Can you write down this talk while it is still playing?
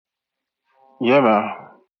Yeah,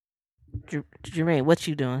 man. Jermaine, what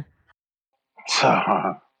you doing?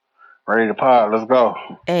 Ready to pod. Let's go.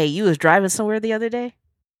 Hey, you was driving somewhere the other day?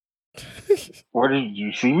 Where did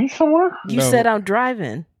you see me somewhere? You said I'm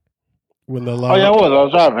driving. When the Oh yeah, I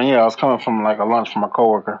was driving. Yeah, I was coming from like a lunch from my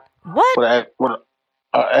coworker. What? With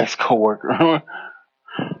an ex coworker.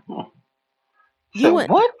 You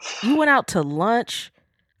went what? You went out to lunch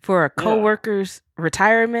for a coworker's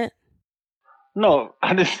retirement? No,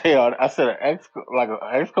 I didn't say. I said an ex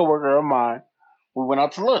coworker of mine. We went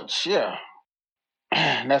out to lunch. Yeah,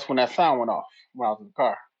 and that's when that sound went off when I was in the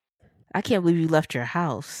car. I can't believe you left your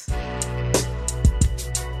house.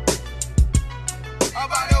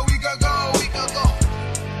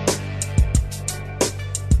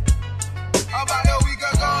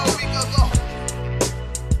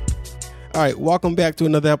 All right, welcome back to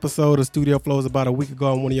another episode of Studio Flows. About a week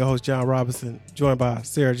ago, I'm one of your hosts, John Robinson, joined by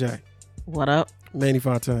Sarah J. What up? Manny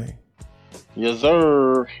Fontaine. Yes,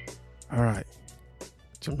 sir. All right.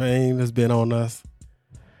 Jermaine has been on us.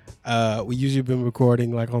 We usually been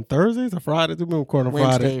recording like on Thursdays or Fridays. We've been recording on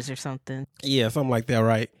Fridays. Wednesdays or something. Yeah, something like that,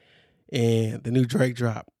 right? And the new Drake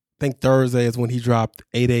drop. I think Thursday is when he dropped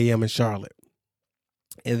 8 a.m. in Charlotte.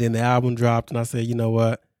 And then the album dropped, and I said, you know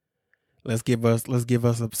what? Let's give us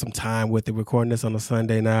some time with it. Recording this on a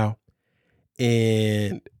Sunday now,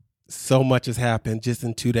 and so much has happened just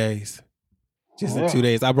in 2 days. In 2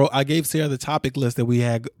 days, I gave Sarah the topic list that we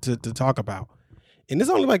had to talk about, and there's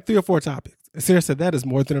only like 3 or 4 topics. And Sarah said that is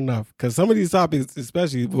more than enough because some of these topics,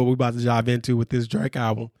 especially what we're about to dive into with this Drake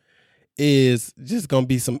album, is just gonna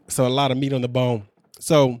be a lot of meat on the bone.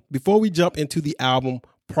 So before we jump into the album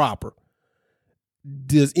proper,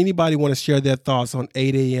 does anybody want to share their thoughts on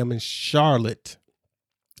 8 a.m. in Charlotte?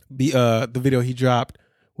 The video he dropped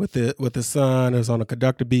with the son is on a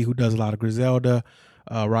conductor beat who does a lot of Griselda,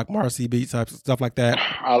 Rock Marcy beats, stuff like that.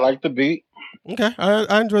 I like the beat. Okay,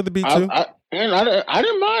 I enjoyed the beat too. I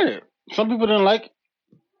didn't mind it. Some people didn't like it.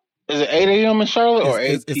 Is it 8 a.m. in Charlotte or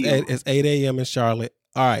 8 p.m.? It's 8 a.m. in Charlotte.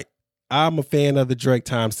 All right, I'm a fan of the Drake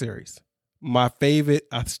time series. My favorite,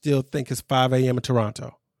 I still think, is 5 a.m. in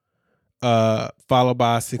Toronto. Followed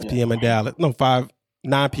by 6 p.m. in Dallas. No,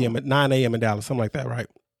 9 p.m. 9 a.m. in Dallas, something like that, right?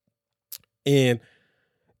 And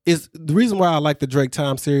it's the reason why I like the Drake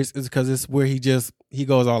time series is because it's where he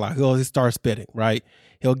goes all out. He starts spitting, right?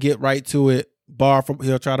 He'll get right to it,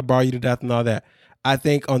 he'll try to bar you to death and all that. I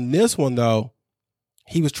think on this one though,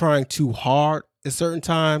 he was trying too hard at certain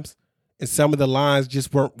times, and some of the lines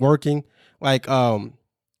just weren't working. Like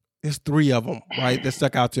there's 3 of them, right, that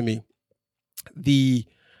stuck out to me.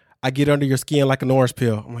 I get under your skin like an orange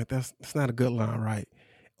peel. I'm like, that's not a good line, right?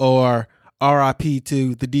 Or RIP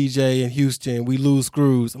to the DJ in Houston, we lose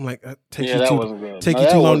screws. I'm like, take you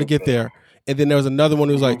too long to get there. And then there was another one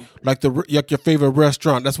who was like your favorite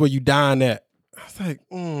restaurant, that's where you dine at. I was like,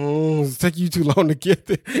 it's taking you too long to get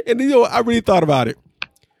there. And I really thought about it.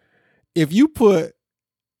 If you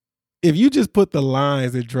just put the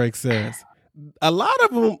lines that Drake says, a lot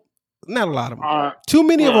of them, not a lot of them, too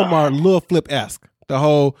many of them are Lil Flip-esque. The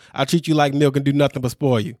whole, I treat you like milk and do nothing but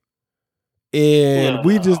spoil you. And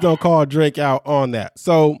we just don't call Drake out on that.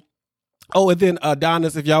 So, and then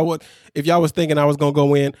Adonis, if y'all was thinking I was going to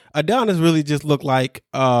go in, Adonis really just looked like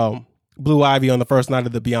Blue Ivy on the first night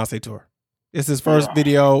of the Beyonce tour. It's his first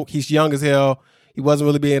video. He's young as hell. He wasn't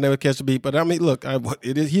really being able to catch a beat. But I mean, look,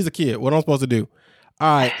 he's a kid. What am I supposed to do?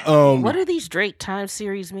 All right. What do these Drake time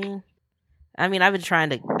series mean? I mean, I've been trying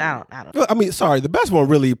to. I don't know. I mean, sorry. The best one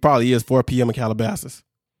really probably is 4 p.m. in Calabasas.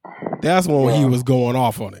 That's when he was going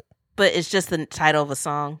off on it. But it's just the title of a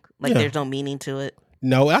song. Like there's no meaning to it.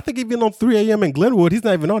 No, I think even on 3 a.m. in Glenwood, he's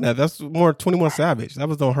not even on that. That's more 21 Savage. That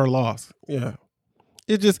was on Her Loss. Yeah.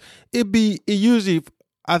 Usually,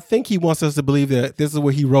 I think he wants us to believe that this is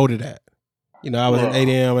where he wrote it at. You know, I was at 8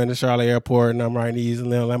 a.m. in the Charlotte airport and I'm writing these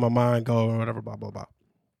and then let my mind go or whatever, blah, blah, blah.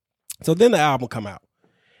 So then the album come out.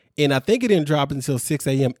 And I think it didn't drop until 6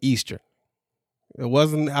 a.m. Eastern. It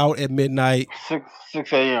wasn't out at midnight.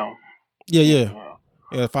 6 a.m. Yeah,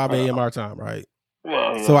 5 a.m. our time, right?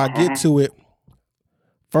 So I get to it.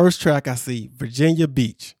 First track I see, Virginia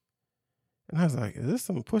Beach. And I was like, is this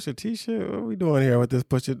some Pusha T shit? What are we doing here with this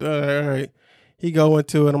Pusha? All right. He go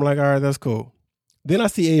into it. I'm like, all right, that's cool. Then I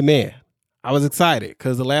see Amen. I was excited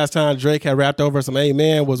because the last time Drake had rapped over some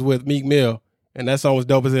Amen was with Meek Mill. And that song was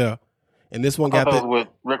dope as hell. And this one got that with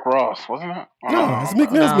Rick Ross, wasn't it? No, it's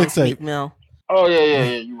Meek Mill's mixtape. Meek Mill. Oh yeah,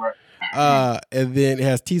 you're right. And then it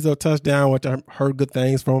has Tizo Touchdown, which I heard good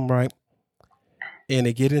things from, right? And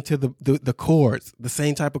they get into the chords, the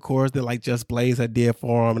same type of chords that like Just Blaze had did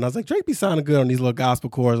for him. And I was like, Drake be sounding good on these little gospel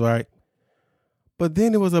chords, right? But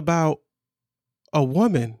then it was about a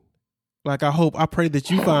woman Like, I pray that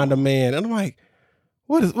you find a man. And I'm like,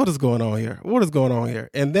 what is going on here? What is going on here?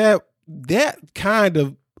 And that kind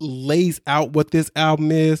of lays out what this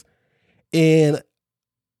album is. And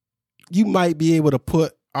you might be able to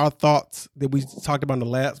put our thoughts that we talked about in the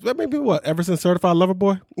last, maybe ever since Certified Lover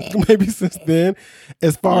Boy, maybe since then,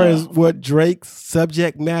 as far as what Drake's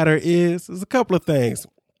subject matter is, there's a couple of things.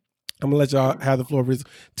 I'm gonna let y'all have the floor.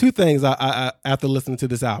 Two things I after listening to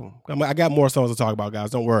this album. I got more songs to talk about,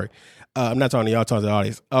 guys. Don't worry. I'm not talking to y'all, I'm talking to the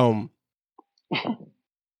audience.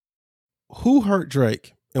 Who hurt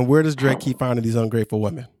Drake, and where does Drake keep finding these ungrateful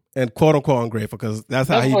women? And quote unquote ungrateful, because that's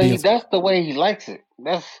how he deals. That's the way he likes it.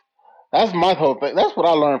 That's my whole thing. That's what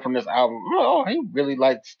I learned from this album. Oh, he really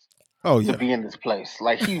likes to be in this place.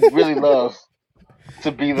 Like, he really loves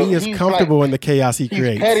to be the. He is comfortable in the chaos he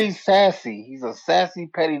creates. He's petty, sassy. He's a sassy,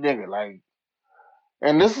 petty nigga. Like,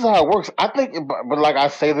 and this is how it works. I think, but like I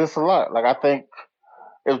say this a lot. Like, I think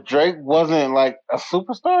if Drake wasn't like a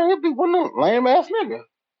superstar, he'd be one of them lame ass nigga.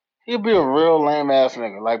 He'd be a real lame ass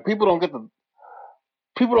nigga. Like, people don't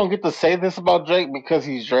get to say this about Drake because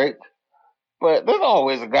he's Drake. But there's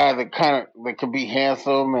always a guy that can be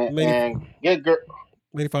handsome and get girl.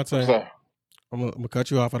 I'm gonna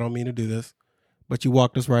cut you off. I don't mean to do this, but you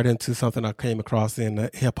walked us right into something I came across in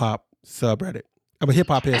the hip hop subreddit. I'm a hip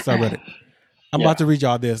hop head subreddit. I'm about to read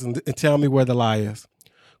y'all this and tell me where the lie is.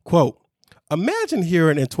 Quote: imagine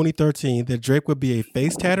hearing in 2013 that Drake would be a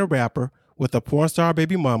face tatted rapper with a porn star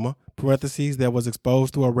baby mama, parentheses, that was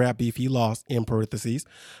exposed to a rap beef he lost, in parentheses,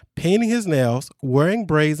 painting his nails, wearing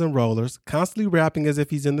braids and rollers, constantly rapping as if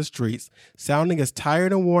he's in the streets, sounding as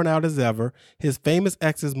tired and worn out as ever, his famous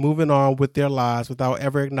exes moving on with their lives without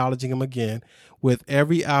ever acknowledging him again, with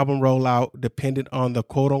every album rollout dependent on the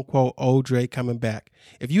quote-unquote old Drake coming back.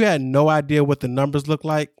 If you had no idea what the numbers looked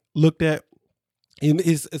at,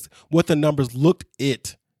 it's what the numbers looked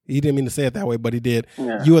it. He didn't mean to say it that way, but he did.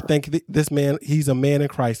 Yeah. You would think this man, he's a man in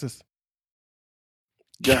crisis.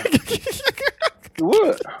 Yeah.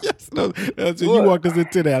 What? Yes, you walked us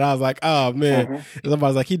into that. I was like, oh man. Mm-hmm.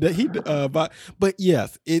 Somebody's like, but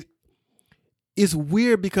yes, it's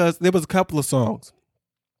weird because there was a couple of songs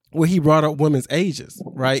where he brought up women's ages,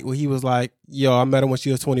 right? Where he was like, yo, I met her when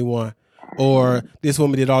she was 21. Or this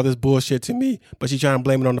woman did all this bullshit to me, but she's trying to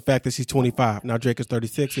blame it on the fact that she's 25. Now Drake is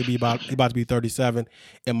 36. He about to be 37.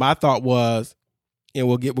 And my thought was, and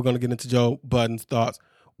we're going to get into Joe Budden's thoughts,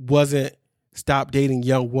 wasn't stop dating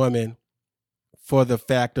young women for the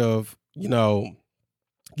fact of, you're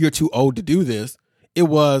too old to do this. It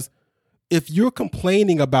was, if you're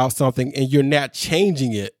complaining about something and you're not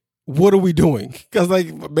changing it, what are we doing? Because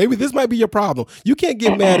maybe this might be your problem. You can't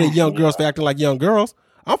get mad at young girls for acting like young girls.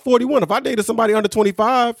 I'm 41. If I dated somebody under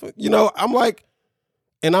 25, I'm like,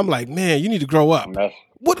 man, you need to grow up. And that's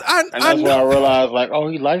when I realized, like, oh,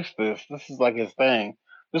 he likes this. This is like his thing.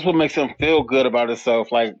 This is what makes him feel good about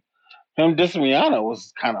himself. Like, him dissing Rihanna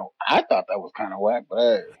was I thought that was kind of whack,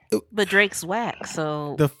 but Drake's whack,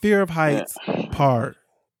 so. The Fear of Heights part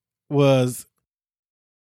was,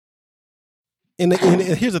 and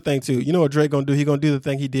here's the thing too. You know what Drake gonna do? He gonna do the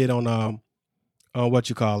thing he did on what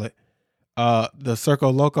you call it? The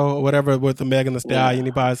Circo Loco or whatever with the Megan Thee Stallion.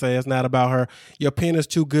 Anybody say it's not about her? Your pen is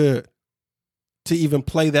too good to even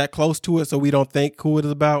play that close to it, so we don't think who it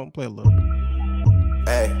is about. Play a little bit.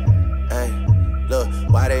 Hey, look,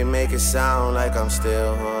 why they make it sound like I'm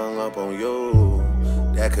still hung up on you?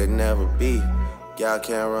 That could never be. Y'all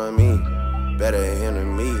can't run me. Better hinder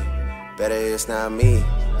me. Better it's not me.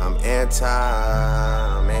 I'm anti.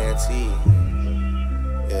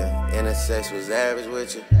 Yeah, intersex was average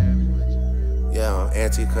with you. Yeah, I'm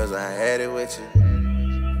anti cause I had it with you.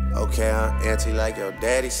 Okay, I'm anti like your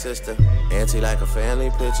daddy's sister. Anti like a family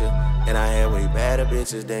picture. And I had way better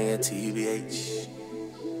bitches than your TBH.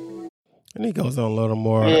 And he goes on a little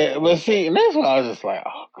more. Yeah, but see, and that's why I was just like,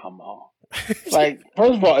 oh, come on. Like,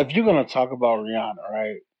 first of all, if you're going to talk about Rihanna,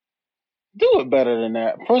 right, do it better than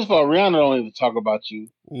that. First of all, Rihanna don't even talk about you.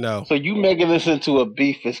 No. So you making this into a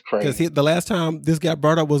beef is crazy. Because the last time this got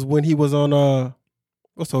brought up was when he was on,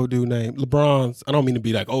 what's the old dude name? LeBron's. I don't mean to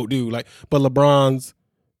be like, oh, dude, but LeBron's,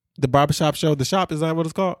 the barbershop show, The Shop, is that what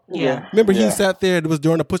it's called? Yeah. Remember he sat there, it was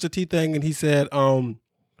during the Pusha T thing, and he said,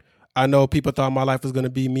 I know people thought my life was going to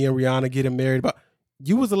be me and Rihanna getting married, but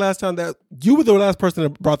you were the last person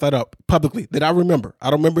that brought that up publicly that I remember. I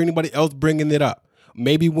don't remember anybody else bringing it up.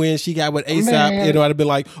 Maybe when she got with ASAP, I'd have been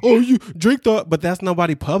like, oh, you Drake thought, but that's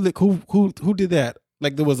nobody public. Who did that?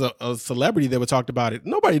 Like there was a celebrity that would talked about it.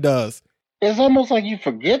 Nobody does. It's almost like you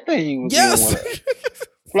forget that he was dealing with it.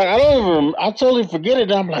 Like I totally forget it.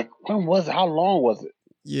 I'm like, when was it? How long was it?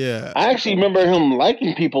 Yeah. I actually remember him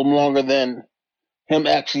liking people longer than him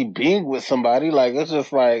actually being with somebody. Like it's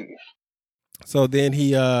just like. So then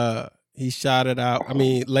he shot it out. I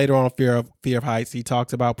mean, later on, Fear of Heights, he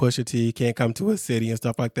talked about Pusha T can't come to his city and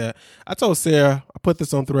stuff like that. I told Sarah, I put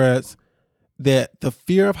this on Threads, that the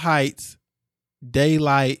Fear of Heights,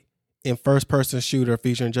 Daylight, and First Person Shooter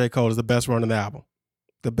featuring J. Cole is the best run in the album.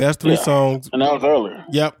 The best 3 songs. And that was earlier.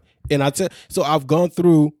 Yep. And so I've gone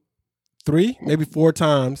through 3, maybe 4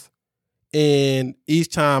 times, and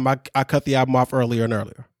each time I cut the album off earlier and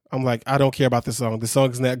earlier. I'm like, I don't care about this song. This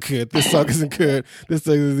song is not good. This song isn't good. This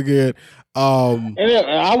song isn't good. And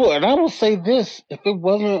I will say this: if it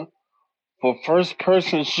wasn't for First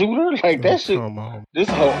Person Shooter, like that shit, this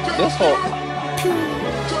whole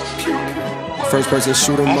First Person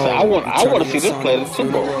Shooter mode. I want to see this played at the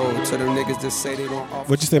Super Bowl.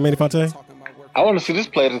 What you say, Manny Fontaine? I want to see this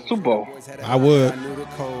played at the Super Bowl. I would.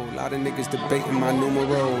 A lot of niggas debating my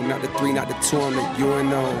numero, not the 3, not the 2 on the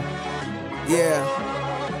UNO. Yeah.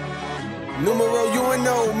 Numero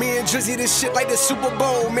UNO, me and Drizzy, this shit like the Super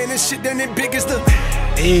Bowl. Man, this shit done it big as the.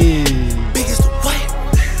 Hey. Big as the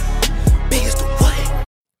what? Big as the what?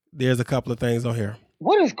 There's a couple of things on here.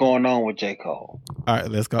 What is going on with J. Cole? All right,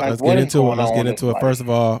 let's go. Like, let's get into it. Let's get into it. First of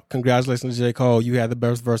all, congratulations to J. Cole. You had the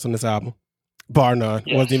best verse on this album, bar none.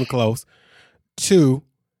 Yes. It wasn't even close. 2,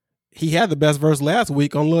 he had the best verse last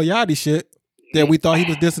week on Lil Yachty shit that we thought he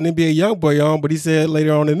was dissing NBA Youngboy on, but he said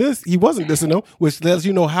later on in this he wasn't dissing him, which lets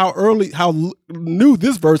you know how new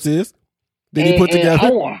this verse is that he put together.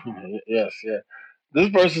 Yes. This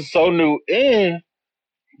verse is so new, and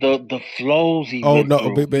the flows he. Oh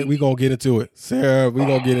no, but we gonna get into it, Sarah. We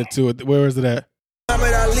gonna get into it. Where is it at?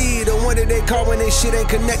 Muhammad Ali, the one that they call when they shit ain't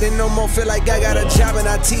connecting no more. Feel like I got a job in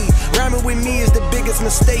IT. Rhyming with me is the biggest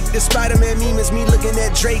mistake. The Spider-Man meme is me looking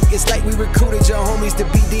at Drake. It's like we recruited your homies to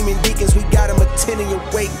be demon deacons. We got them attending your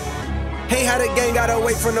wake. Hey, how the gang got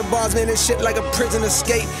away from the bars, man. This shit like a prison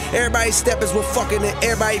escape. Everybody steppers were fucking and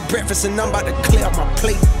everybody breakfast, and I'm about to clear up my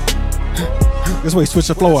plate. This way, switch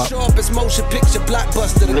the flow up. Show up as motion picture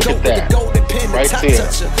blockbuster. The goat with the golden pen, the top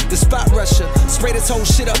toucher, the spot rusher. Spray this whole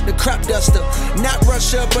shit up, the crop duster. Not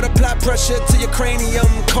Russia, but apply pressure to your cranium.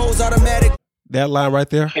 Cole's automatic. That line right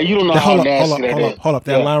there. And you don't know how nasty that is. Hold up.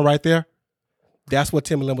 That line right there. That's what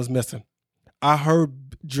Timbaland was missing. I heard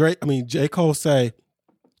J. Cole say,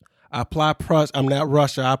 apply pressure. I'm not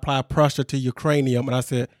Russia. I apply pressure to your cranium. And I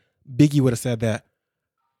said, Biggie would have said that.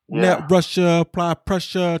 Yeah. Not Russia, apply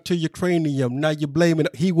pressure to your cranium. Now you're blaming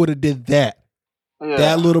it. He would have did that. Yeah.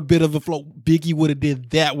 That little bit of the flow. Biggie would have did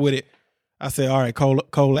that with it. I said, all right,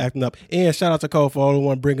 Cole acting up. And shout out to Cole for all the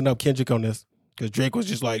one bringing up Kendrick on this. Because Drake was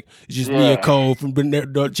just like, it's just me and Cole from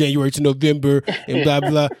January to November and blah,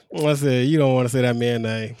 blah. I said, you don't want to say that man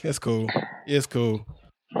name. It's cool. It's cool.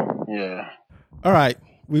 Yeah. All right.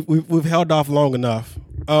 We've held off long enough.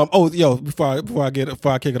 Before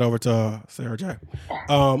I kick it over to Sarah J.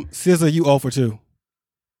 SZA, you 0 for 2.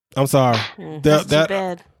 I'm sorry. That's too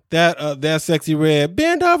bad. That Sexy Red,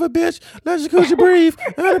 bend over, bitch. Let your coochie breathe.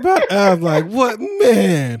 I was like, what,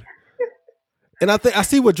 man? And I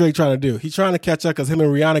see what Drake trying to do. He's trying to catch up because him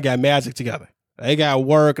and Rihanna got magic together. They got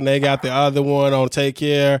work and they got the other one on Take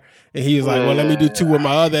Care. And he was like, well, let me do 2 with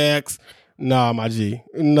my other ex. Nah, my G.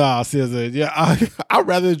 Nah, SZA. Yeah, I'd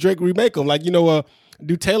rather Drake remake them. Like,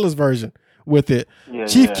 do Taylor's version with it. Yeah,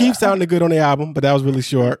 Chief Keef sounded good on the album, but that was really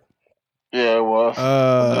short. Yeah, it was.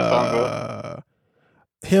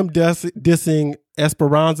 Him dissing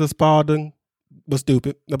Esperanza Spalding was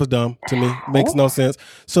stupid. That was dumb to me. Makes no sense.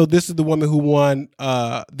 So this is the woman who won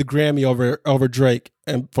the Grammy over Drake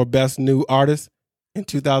and for Best New Artist in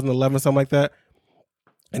 2011, something like that.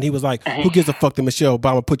 And he was like, who gives a fuck that Michelle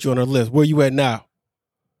Obama put you on her list? Where you at now?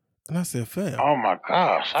 And I said, fam. Oh, my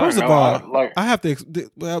gosh. First of all, I have to,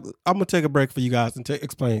 I'm going to take a break for you guys and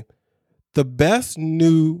explain. The Best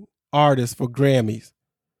New Artist for Grammys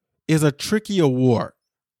is a tricky award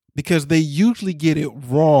because they usually get it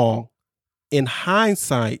wrong in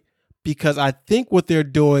hindsight because I think what they're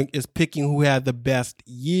doing is picking who had the best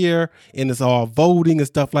year and it's all voting and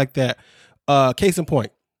stuff like that. Case in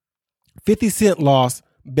point, 50 Cent lost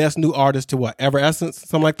Best New Artist to what? Everessence?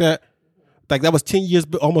 Something like that? Like that was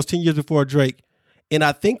almost 10 years before Drake. And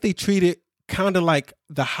I think they treat it kind of like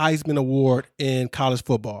the Heisman Award in college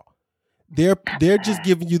football. They're just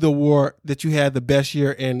giving you the award that you had the best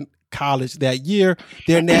year in college that year.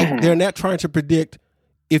 They're not trying to predict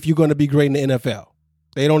if you're going to be great in the NFL.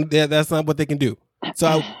 That's not what they can do.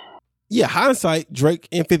 So yeah, hindsight, Drake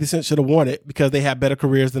and 50 Cent should have won it because they had better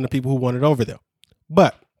careers than the people who won it over them.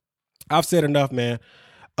 But I've said enough, man.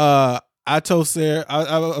 I told Sarah,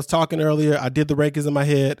 I was talking earlier, I did the rankings in my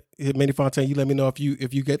head. Manny Fontaine, you let me know if you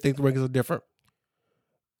think the rankings are different.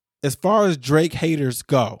 as far as Drake haters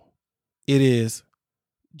go, it is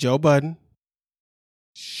Joe Budden,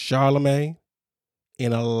 Charlamagne,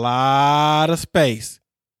 in a lot of space,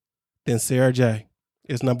 then Sarah J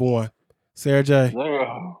is number one. Sarah J,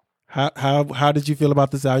 how did you feel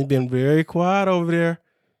about this album? You've been very quiet over there.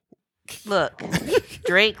 Look,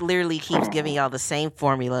 Drake literally keeps giving y'all the same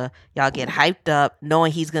formula. Y'all get hyped up,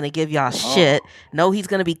 knowing he's going to give y'all shit, know he's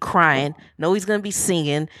going to be crying, know he's going to be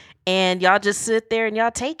singing, and y'all just sit there and y'all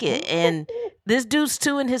take it. And this dude's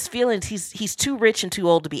too in his feelings. He's too rich and too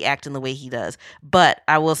old to be acting the way he does. But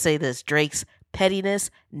I will say this, Drake's pettiness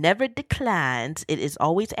never declines. It is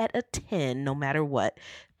always at a 10 no matter what.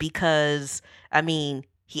 Because, I mean,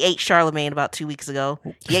 he ate Charlamagne about 2 weeks ago.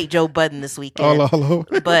 He ate Joe Budden this weekend. Hello.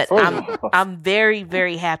 But I'm very,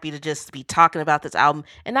 very happy to just be talking about this album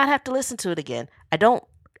and not have to listen to it again. I don't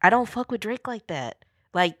fuck with Drake like that.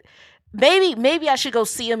 Like, maybe I should go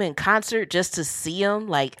see him in concert just to see him.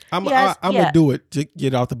 Like, I'm gonna do it to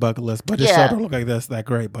get off the bucket list, but it sure don't look like that's that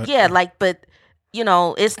great. But but you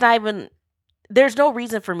know, it's not even. There's no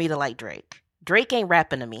reason for me to like Drake. Drake ain't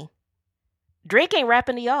rapping to me. Drake ain't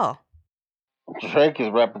rapping to y'all. Drake is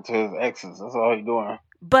rapping to his exes. That's all he's doing.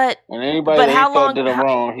 But and anybody that how long did him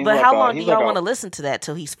wrong, how long do y'all want to listen to that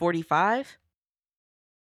till he's 45?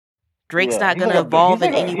 Drake's not going to evolve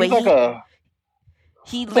in any way.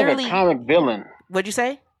 He literally like a comic villain. What'd you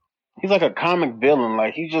say? He's like a comic villain.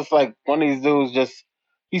 Like he's just like one of these dudes.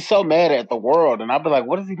 He's so mad at the world, and I'll be like,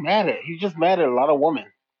 what is he mad at? He's just mad at a lot of women.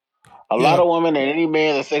 A lot of women and any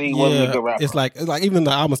man that said he wasn't a good rapper. It's like even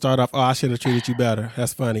the album started off, I should have treated you better.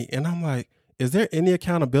 That's funny. And I'm like, is there any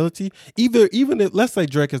accountability? Even if, let's say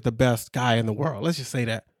Drake is the best guy in the world. Let's just say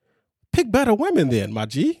that. Pick better women then, my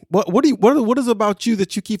G. What is it about you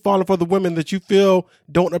that you keep falling for the women that you feel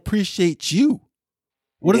don't appreciate you?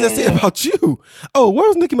 What does that say about you? Oh, where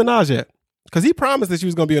was Nicki Minaj at? Because he promised that she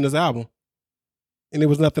was going to be on this album. And there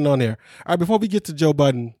was nothing on there. All right, before we get to Joe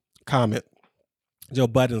Budden's comment,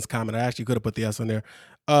 I actually could have put the S on there.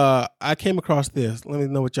 I came across this. Let me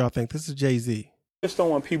know what y'all think. This is Jay-Z. I just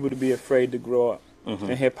don't want people to be afraid to grow up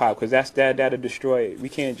in hip-hop because that'll destroy it. We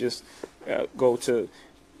can't just go to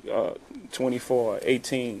 24,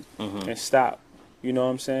 18 and stop. You know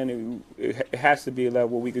what I'm saying? It has to be a level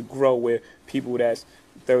where we could grow where people that's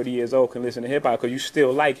 30 years old can listen to hip-hop because you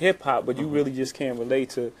still like hip-hop, but you really just can't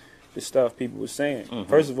relate to the stuff people were saying.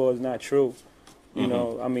 First of all, it's not true. You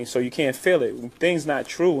know, I mean, so you can't feel it. When things not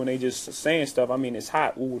true when they just saying stuff. I mean, it's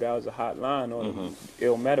hot. Ooh, that was a hot line or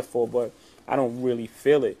ill metaphor, but I don't really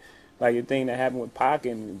feel it. Like the thing that happened with Pac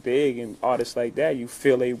and Big and artists like that, you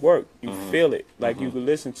feel they work. You feel it. Like you can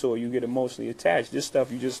listen to it. You get emotionally attached. This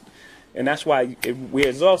stuff you just, and that's why it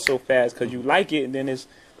wears off so fast because you like it and then it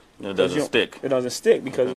doesn't stick. It doesn't stick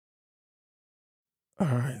because. All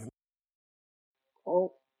right.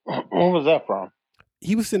 Oh, where was that from?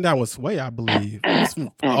 He was sitting down with Sway, I believe. He was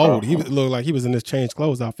old. He looked like he was in this changed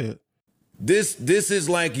clothes outfit. This is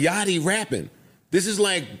like Yachty rapping. This is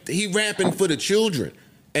like he rapping for the children.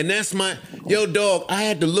 And that's yo, dog, I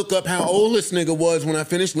had to look up how old this nigga was when I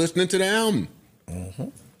finished listening to the album.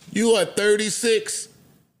 You are 36.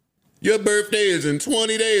 Your birthday is in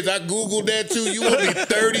 20 days. I Googled that too. You only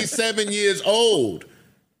 37 years old.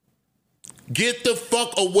 Get the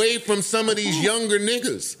fuck away from some of these younger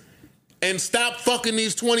niggas. And stop fucking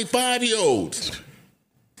these 25-year-olds.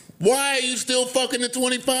 Why are you still fucking the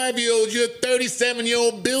 25-year-olds? You're a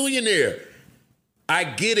 37-year-old billionaire. I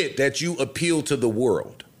get it that you appeal to the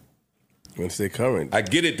world. You want to stay current. I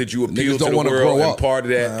get it that you appeal to the world, and part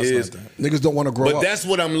of that is... Niggas don't want to grow up. But that's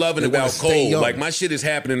what I'm loving about Cole. Like, my shit is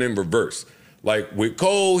happening in reverse. Like, with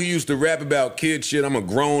Cole, he used to rap about kid shit. I'm a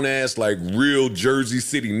grown-ass, like, real Jersey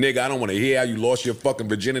City nigga. I don't want to hear how you lost your fucking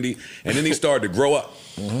virginity. And then he started to grow up.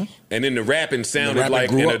 And then the rapping sounded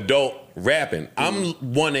like an adult rapping. I'm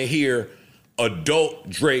want to hear adult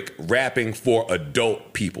Drake rapping for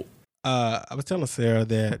adult people. I was telling Sarah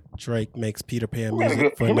that Drake makes Peter Pan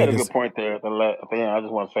music for niggas. He made a good point there at the end. I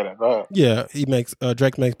just want to say that. Go ahead. Yeah,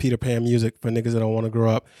 Drake makes Peter Pan music for niggas that don't want to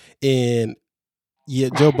grow up. And yeah,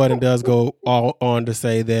 Joe Budden does go on to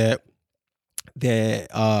say that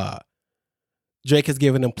Drake has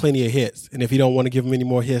given him plenty of hits. And if he don't want to give him any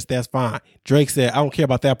more hits, that's fine. Drake said, I don't care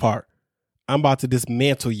about that part. I'm about to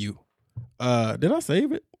dismantle you. Did I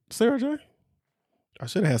save it, Sarah J? I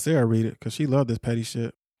should have had Sarah read it because she loved this petty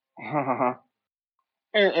shit.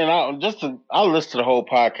 And I'll listen to the whole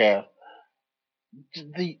podcast.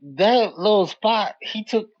 That little spot, he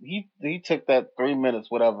took that 3 minutes,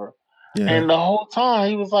 whatever. Yeah. And the whole time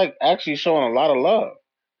he was like actually showing a lot of love.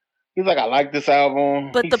 He's like, I like this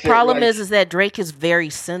album. But He the said, problem like, is that Drake is very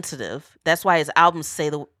sensitive. That's why his albums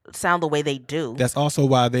sound the way they do. That's also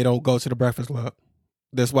why they don't go to the Breakfast Club.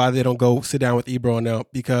 That's why they don't go sit down with Ebro and them,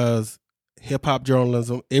 because hip hop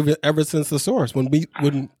journalism, ever since the source,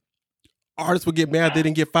 when artists would get mad they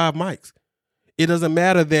didn't get 5 mics. It doesn't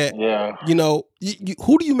matter that,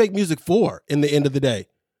 who do you make music for in the end of the day?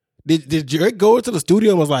 Did Drake go into the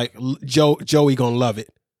studio and was like, Joey gonna love it?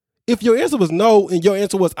 If your answer was no, and your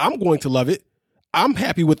answer was, I'm going to love it, I'm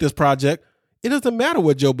happy with this project, it doesn't matter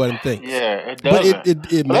what Joe Budden thinks. Yeah, it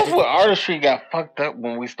doesn't. But that's what artistry got fucked up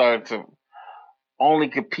when we started to only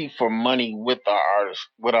compete for money with our artists,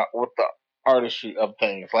 with the artistry of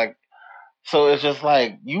things. Like, so it's just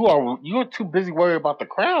like you're too busy worried about the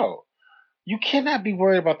crowd. You cannot be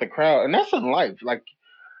worried about the crowd, and that's in life. Like,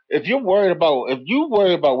 if you worry about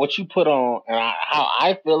what you put on and how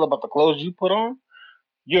I feel about the clothes you put on,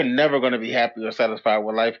 you're never going to be happy or satisfied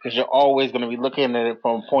with life, because you're always going to be looking at it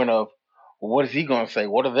from a point of, well, what is he going to say?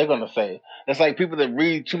 What are they going to say? It's like people that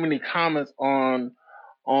read too many comments on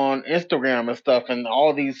Instagram and stuff and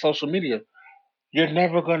all these social media. You're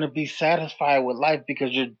never going to be satisfied with life,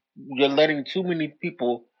 because you're letting too many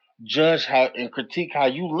people judge how and critique how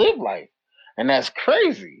you live life, and that's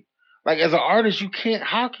crazy. Like, as an artist, you can't.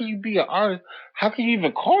 How can you be an artist? How can you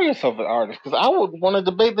even call yourself an artist? Because I would want to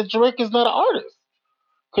debate that Drake is not an artist.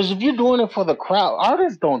 Because if you're doing it for the crowd,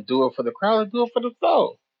 artists don't do it for the crowd; they do it for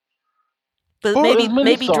themselves. But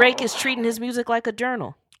maybe Drake is treating his music like a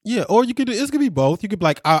journal. Yeah, or you could do. It could be both. You could be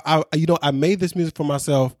like, I made this music for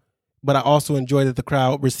myself, but I also enjoyed that the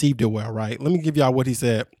crowd received it well. Right? Let me give y'all what he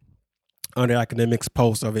said on the Academics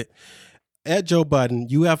post of it. At Joe Budden,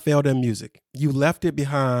 you have failed in music. You left it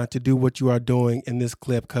behind to do what you are doing in this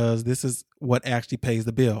clip, because this is what actually pays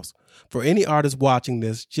the bills. For any artist watching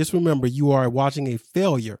this, just remember you are watching a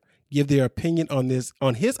failure give their opinion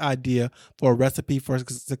on his idea for a recipe for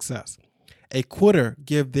success. A quitter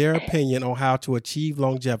give their opinion on how to achieve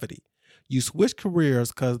longevity. You switch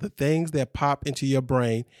careers because the things that pop into your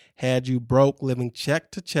brain had you broke living check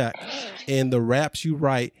to check, and the raps you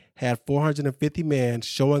write had 450 men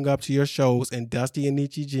showing up to your shows in dusty and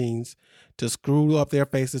Nietzsche jeans to screw up their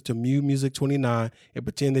faces to Mew Music 29 and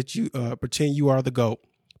pretend you are the GOAT.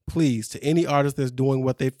 Please, to any artist that's doing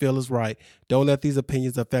what they feel is right, don't let these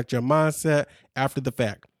opinions affect your mindset after the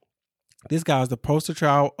fact. This guy is the poster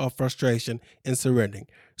child of frustration and surrendering.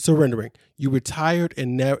 You retired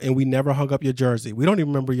and we never hung up your jersey. We don't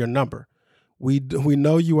even remember your number. We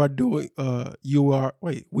know you are doing.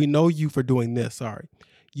 We know you for doing this. Sorry,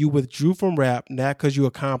 you withdrew from rap not because you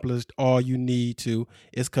accomplished all you need to.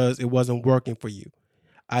 It's because it wasn't working for you.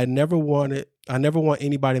 I never want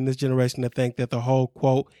anybody in this generation to think that the whole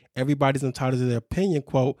quote, everybody's entitled to their opinion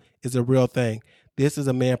quote, is a real thing. This is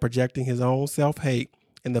a man projecting his own self-hate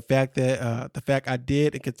and the fact I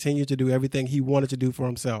did and continue to do everything he wanted to do for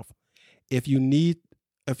himself. If you need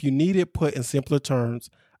it put in simpler terms,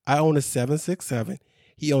 I own a 767.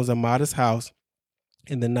 He owns a modest house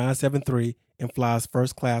in the 973 and flies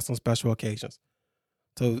first class on special occasions.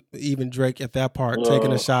 So even Drake at that part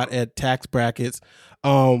taking a shot at tax brackets.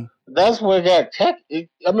 That's where it got tech. It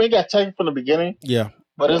got tech from the beginning. Yeah.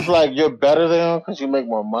 But it's like you're better than him because you make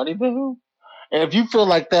more money than him. And if you feel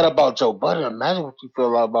like that about Joe Budden, imagine what you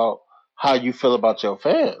feel about how you feel about your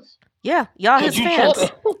fans. Yeah, y'all his fans.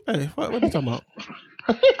 Hey, what are you talking about?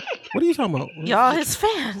 What are you talking about? Y'all his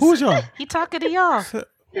fans. Who's y'all? He talking to y'all.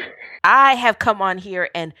 I have come on here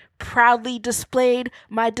and proudly displayed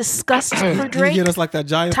my disgust for Drake. You get us like that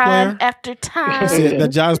Giants time player? after time. The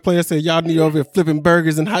Giants player said, y'all need over here flipping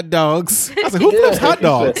burgers and hot dogs. I said, who flips hot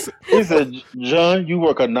dogs? He said, John, you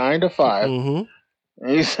work a 9 to 5. Mm-hmm.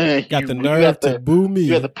 And he said, got the nerve to boo me.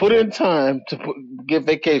 You have to put in time to get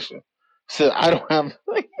vacation. So I don't have.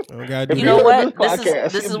 You know what?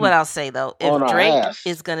 This is what I'll say though. If Drake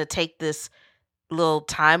is going to take this little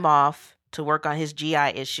time off to work on his GI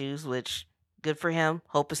issues, which good for him.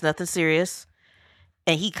 Hope it's nothing serious.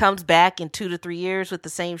 And he comes back in 2 to 3 years with the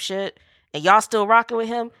same shit, and y'all still rocking with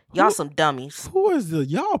him, y'all some dummies. Who is the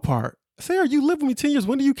y'all part? Sarah, you lived with me 10 years.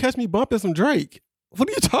 When do you catch me bumping some Drake? What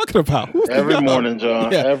are you talking about? Every morning, John.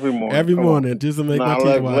 Yeah. Every morning. Every morning, just to make my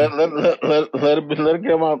teeth wild. Let it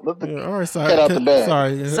get him out. Let the all right, sorry. Get out the bag.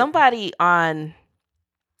 Sorry. Somebody on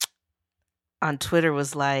Twitter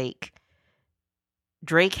was like,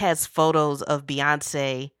 Drake has photos of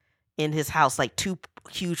Beyonce in his house, like 2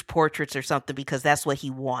 huge portraits or something, because that's what he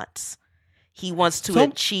wants. He wants to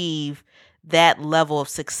achieve that level of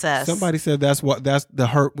success. Somebody said that's the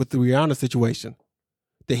hurt with the Rihanna situation,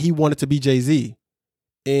 that he wanted to be Jay-Z,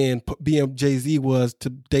 and being Jay-Z was to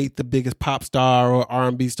date the biggest pop star or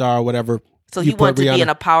R&B star or whatever. So he wanted to be in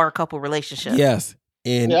a power couple relationship. Yes.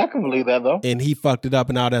 And I can believe that, though. And he fucked it up,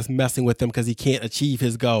 and now that's messing with him because he can't achieve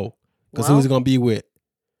his goal. Because who's he going to be with?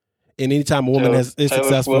 And anytime a woman is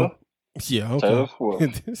successful... Yeah,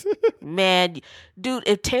 okay. Man, dude,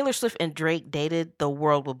 if Taylor Swift and Drake dated, the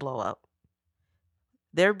world would blow up.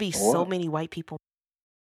 There'd be so many white people.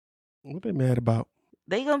 What they mad about?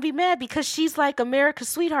 They gonna be mad because she's like America's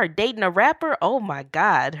sweetheart dating a rapper. Oh my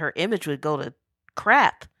God, her image would go to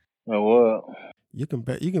crap. Well, you can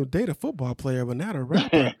date a football player, but not a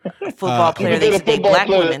rapper. A football player, they date black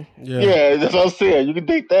women. Yeah, that's what I'm saying. You can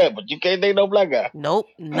date that, but you can't date no black guy. Nope,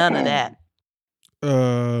 none of that.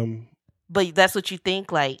 But that's what you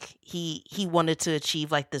think, like he wanted to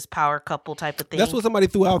achieve like this power couple type of thing. That's what somebody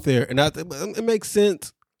threw out there, and it makes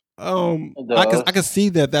sense. I can see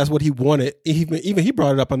that that's what he wanted. Even he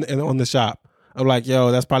brought it up on the shop. I'm like, yo,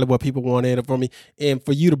 that's probably what people wanted for me, and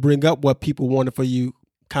for you to bring up what people wanted for you,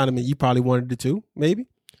 kind of mean you probably wanted it too, maybe.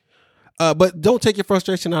 But don't take your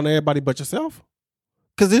frustration on everybody but yourself,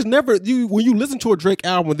 because there's never when you listen to a Drake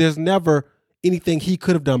album, there's never anything he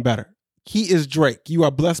could have done better. He is Drake. You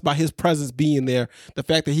are blessed by his presence being there. The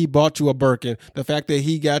fact that he bought you a Birkin, the fact that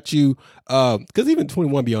he got you, because even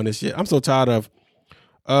 21 be on this shit. I'm so tired of,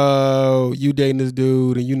 you dating this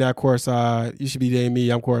dude and you not courtside. You should be dating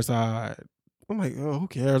me. I'm courtside. I'm like, who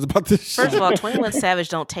cares about this shit? First of all, 21 Savage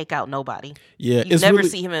don't take out nobody. Yeah, you never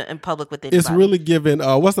see him in public with anybody. It's really giving.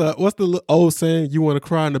 What's the old saying? You want to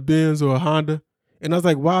cry in a Benz or a Honda? And I was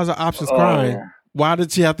like, why is the options crying? Yeah. Why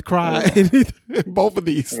did she have to cry in both of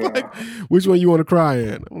these? Yeah. Like, which one you want to cry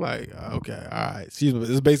in? I'm like, okay, all right.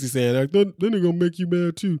 It's basically saying, like, then they're going to make you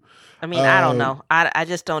mad too. I mean, I don't know. I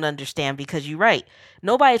just don't understand because you're right.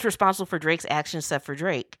 Nobody's responsible for Drake's actions except for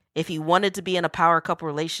Drake. If he wanted to be in a power couple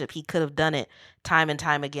relationship, he could have done it time and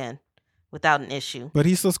time again without an issue. But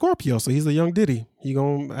he's a Scorpio, so he's a young Diddy. He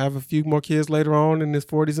going to have a few more kids later on in his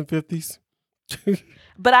 40s and 50s.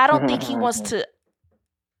 But I don't think he wants to...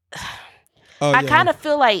 I kind of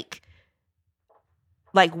feel like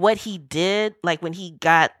what he did, like when he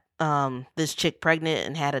got this chick pregnant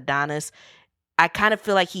and had Adonis, I kind of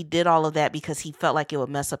feel like he did all of that because he felt like it would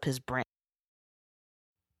mess up his brand.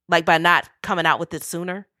 Like by not coming out with it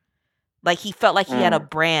sooner. Like he felt like he had a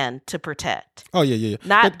brand to protect. Oh, yeah.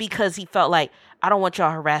 Not because he felt like, I don't want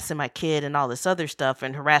y'all harassing my kid and all this other stuff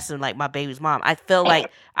and harassing like my baby's mom. I feel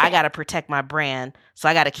like I got to protect my brand, so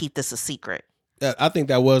I got to keep this a secret. I think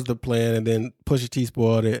that was the plan, and then Pusha T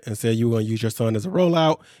spoiled it and said you were going to use your son as a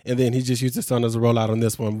rollout, and then he just used his son as a rollout on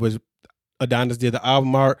this one, which Adonis did the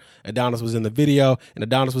album art, Adonis was in the video, and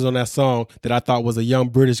Adonis was on that song that I thought was a young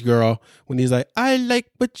British girl when he's like, I like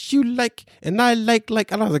what you like, and I like,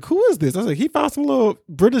 and I was like, who is this? I was like, he found some little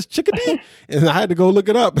British chickadee, and I had to go look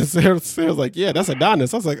it up, and Sarah was like, yeah, that's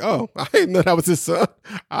Adonis. I was like, oh, I didn't know that was his son.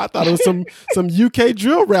 I thought it was some UK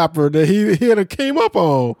drill rapper that he had came up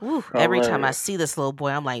on. Ooh, every time I see this little boy,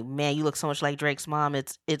 I'm like, man, you look so much like Drake's mom.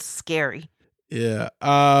 It's scary. Yeah.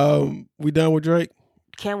 We done with Drake?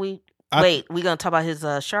 Can we? Wait, we gonna talk about his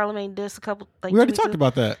Charlemagne diss a couple? We already talked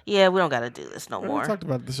about that. Yeah, we don't gotta do this no more. We talked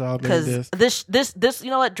about the Charlemagne diss. This, you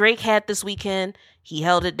know what Drake had this weekend? He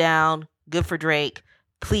held it down. Good for Drake.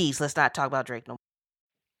 Please, let's not talk about Drake no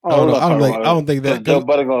more. I don't think that Joe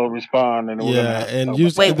Budden gonna respond.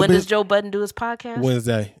 Wait, when does Joe Budden do his podcast?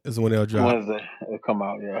 Wednesday is when it'll drop. Wednesday it'll come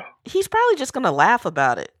out. Yeah, he's probably just gonna laugh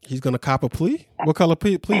about it. He's gonna cop a plea. What color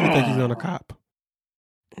plea do you think he's gonna cop?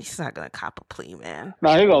 He's not gonna cop a plea, man. No,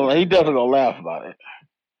 he definitely gonna laugh about it.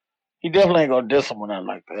 He definitely ain't gonna diss him or nothing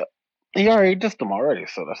like that. He already dissed him already,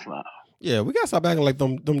 so that's not. Yeah, we gotta stop acting like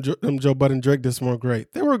them Joe Budden Drake diss weren't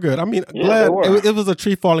great. They were good. I mean, glad it was a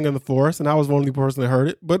tree falling in the forest, and I was the only person that heard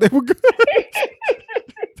it, but they were good.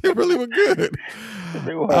 They really were good.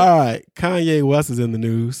 All right, Kanye West is in the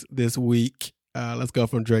news this week. Let's go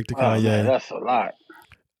from Drake to Kanye. Man, that's a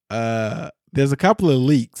lot. There's a couple of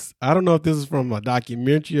leaks. I don't know if this is from a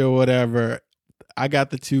documentary or whatever. I got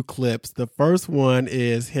the two clips. The first one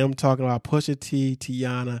is him talking about Pusha T,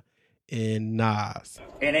 Tiana, and Nas.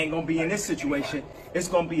 It ain't gonna be in this situation. It's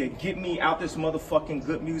gonna be a get me out this motherfucking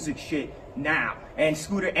good music shit now. And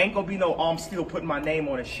Scooter ain't gonna be no, I'm still putting my name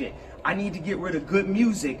on this shit. I need to get rid of good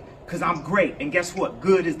music because I'm great. And guess what?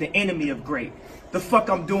 Good is the enemy of great. The fuck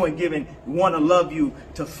I'm doing giving Wanna Love You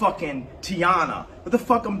to fucking Tiana? What the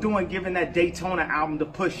fuck I'm doing giving that Daytona album to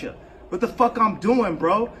Pusha? What the fuck I'm doing,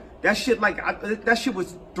 bro? That shit that shit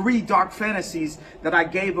was 3 dark fantasies that I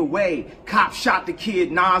gave away. Cop shot the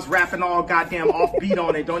kid, Nas rapping all goddamn offbeat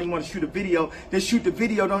on it. Don't even want to shoot a video. They shoot the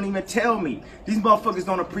video, don't even tell me. These motherfuckers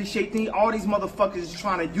don't appreciate me. All these motherfuckers is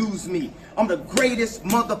trying to use me. I'm the greatest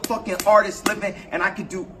motherfucking artist living, and I can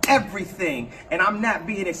do everything. And I'm not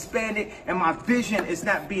being expanded, and my vision is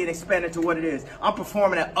not being expanded to what it is. I'm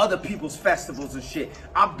performing at other people's festivals and shit.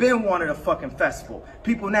 I've been wanting a fucking festival.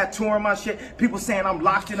 People not touring my shit. People saying I'm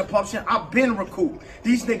locked in a pump shit. I've been recouped.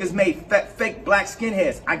 These niggas made fake black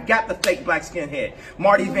skinheads. I got the fake black skinhead.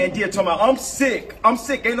 Marty Van Deer told me, I'm sick.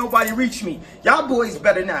 Ain't nobody reach me. Y'all boys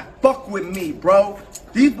better not fuck with me, bro.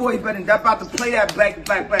 These boys better not about to play that black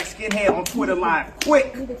skinhead on Twitter Live.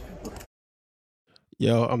 Quick.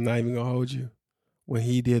 Yo, I'm not even gonna hold you. When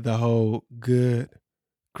he did the whole good,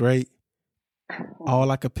 great,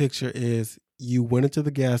 all I could picture is you went into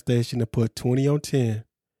the gas station and put 20 on 10,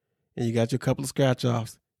 and you got your couple of scratch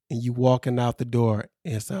offs, and you walking out the door,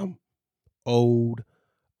 and some old,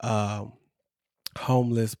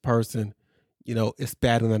 homeless person, is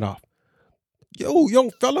batting it off. Yo,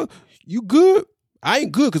 young fella, you good? I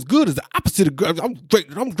ain't good, because good is the opposite of good. I'm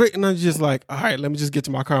great. And I'm just like, all right, let me just get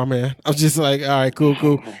to my car, man. I'm just like, all right,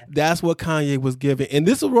 cool. That's what Kanye was giving. And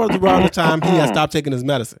this was around the time he had stopped taking his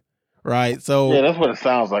medicine, right? So yeah, that's what it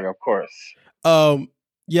sounds like, of course.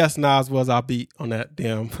 Yes, Nas was our beat on that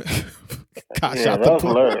damn cop Yeah, shot. that was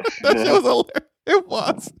hilarious. That shit was hilarious. It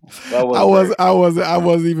was. I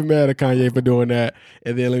wasn't even mad at Kanye for doing that.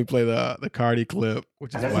 And then let me play the Cardi clip,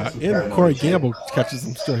 which is wild. And Corey Gamble catches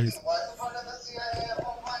some strays.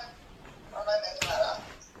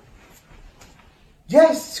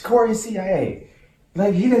 Yes, Corey CIA.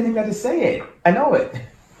 Like, he didn't even have to say it. I know it.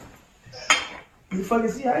 You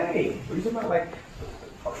fucking CIA. What are you talking about? Like,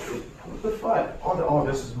 what the fuck?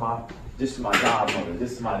 This is my godmother.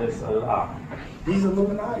 This is my this. These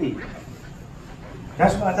Illuminati.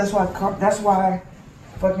 That's why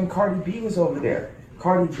fucking Cardi B was over there.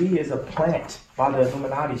 Cardi B is a plant by the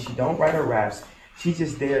Illuminati. She don't write her raps. She's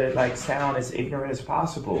just there to like sound as ignorant as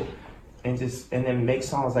possible. And then make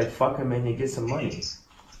songs like "Fuck 'Em" and you get some money.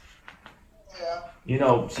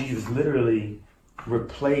 Yeah. She was literally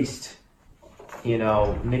replaced,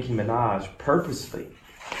 Nicki Minaj purposely.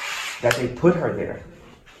 That they put her there,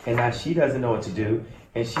 and now she doesn't know what to do,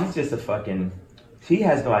 and she's just she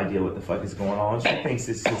has no idea what the fuck is going on. She thinks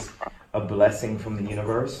it's just a blessing from the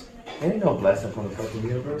universe. There ain't no blessing from the fucking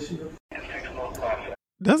universe.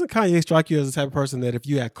 Doesn't Kanye strike you as the type of person that if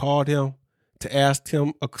you had called him to ask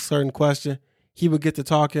him a certain question, he would get to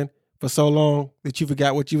talking for so long that you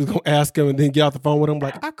forgot what you was going to ask him and then get off the phone with him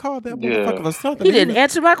like, I called that motherfucker for something. He didn't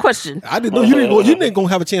answer my question. I didn't know you didn't go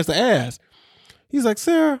have a chance to ask. He's like,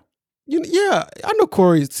 Sarah, yeah, I know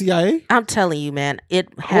Corey's CIA. I'm telling you, man, it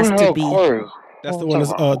has to be. Corey? That's the one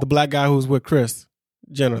that's the black guy who's with Kris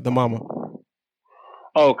Jenner, the mama.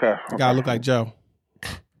 Oh, okay. Guy look like Joe.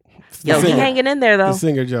 Yo, he hanging in there, though. The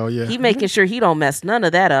singer Joe, yeah. He making sure he don't mess none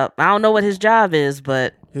of that up. I don't know what his job is,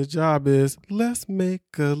 but... His job is, let's make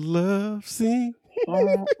a love scene.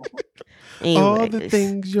 Anyways. All the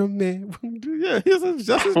things your man would do. Yeah, that's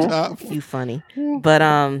his job. You funny. But,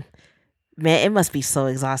 man, it must be so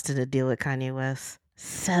exhausting to deal with Kanye West.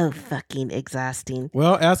 So fucking exhausting.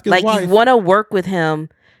 Well, ask his wife. You want to work with him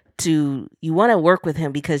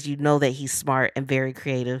because you know that he's smart and very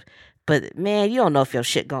creative. But man, you don't know if your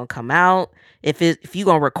shit gonna come out. If you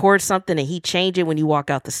gonna record something and he change it when you walk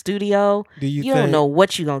out the studio, you don't know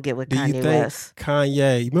what you gonna get with Kanye West.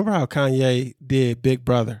 Kanye, you remember how Kanye did Big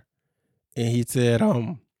Brother, and he said,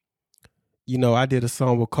 I did a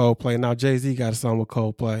song with Coldplay. Now Jay-Z got a song with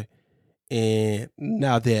Coldplay, and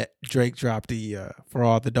now that Drake dropped the For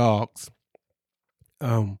All the Dogs, he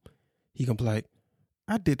gonna be like,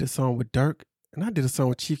 I did the song with Dirk. And I did a song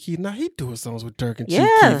with Chief Keef. Now he doing songs with Dirk and Chief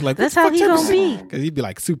Keef. Like, that's how he gonna be. Because he'd be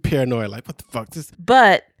like super paranoid. Like, what the fuck?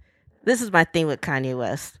 But this is my thing with Kanye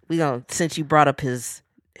West. Since you brought up his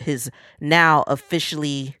now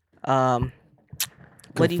officially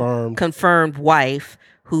confirmed wife,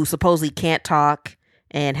 who supposedly can't talk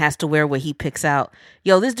and has to wear what he picks out.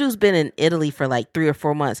 Yo, this dude's been in Italy for like 3 or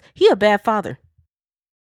 4 months. He a bad father.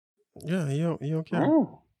 Yeah, you don't care.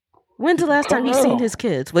 Oh. When's the last time you seen his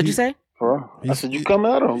kids? What'd you say? I said you come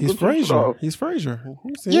at him. He's Frazier.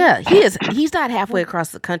 Yeah, he is. He's not halfway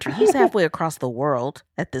across the country. He's halfway across the world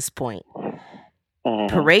at this point.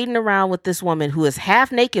 Parading around with this woman who is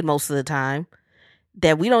half naked most of the time,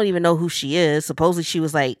 that we don't even know who she is. Supposedly she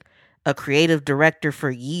was like a creative director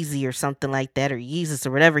for Yeezy or something like that, or Yeezus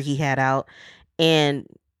or whatever he had out. And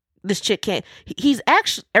this chick can't. He's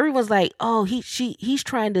actually, everyone's like, oh, he's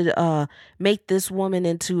trying to make this woman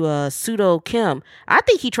into a pseudo Kim. I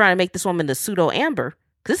think he's trying to make this woman into pseudo Amber.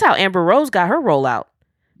 Cause this is how Amber Rose got her rollout.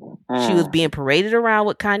 She was being paraded around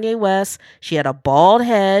with Kanye West. She had a bald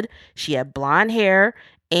head. She had blonde hair,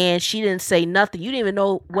 and she didn't say nothing. You didn't even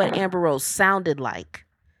know what Amber Rose sounded like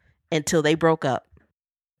until they broke up.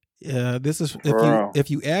 Yeah, this is if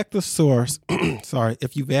you ask the source. Sorry,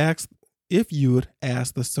 if you'd ask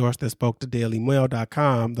the source that spoke to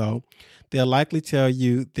DailyMail.com, though, they'll likely tell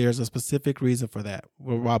you there's a specific reason for that.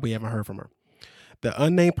 Why we haven't heard from her. The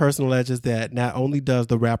unnamed person alleges that not only does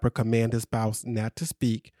the rapper command his spouse not to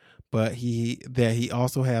speak, but he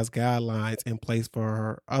also has guidelines in place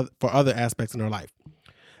for other aspects in her life.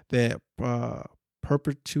 That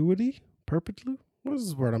perpetuity. What is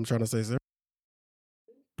this word I'm trying to say, sir?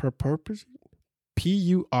 PURPORTEDLY.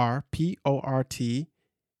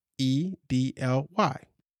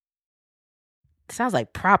 Sounds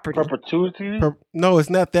like property. Perpetuity? No, it's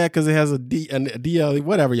not that because it has a DL,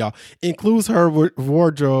 whatever, y'all. Includes her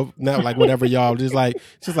wardrobe, not like whatever, y'all. Just like,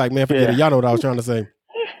 man, forget it. Y'all know what I was trying to say.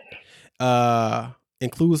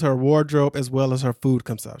 Includes her wardrobe as well as her food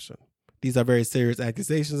consumption. These are very serious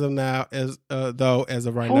accusations of now, as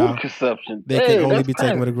of right now, consumption. they can only be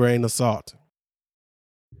taken with a grain of salt.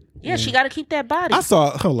 Yeah, she got to keep that body.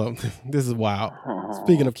 Hold on. This is wild.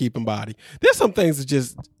 Speaking of keeping body, there's some things that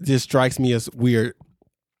just strikes me as weird.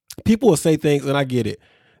 People will say things, and I get it.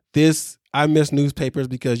 I miss newspapers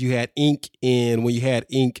because you had ink, and when you had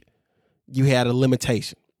ink, you had a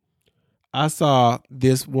limitation. I saw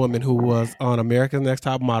this woman who was on America's Next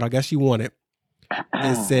Top Model. I guess she won it.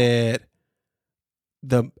 It said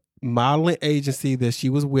the modeling agency that she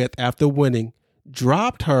was with after winning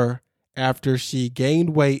dropped her after she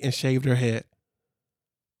gained weight and shaved her head.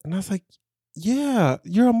 And I was like, yeah,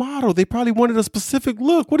 you're a model. They probably wanted a specific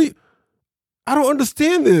look. I don't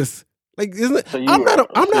understand this. Like, isn't it? So I'm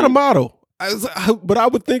not a model. But I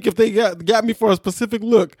would think if they got me for a specific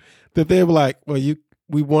look, that they were like, well,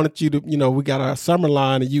 we wanted you to, we got our summer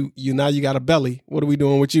line, and you now you got a belly. What are we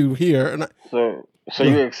doing with you here? And so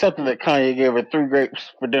you accepted that Kanye gave her 3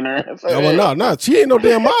 grapes for dinner? No, she ain't no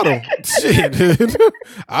damn model. Shit,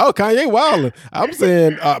 Kanye wildin'. I'm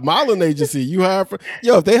saying modeling agency. You hire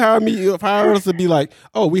if they hire us to be like,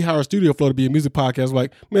 oh, we hire Studio Flow to be a music podcast.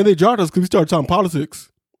 Like, man, they dropped us because we started talking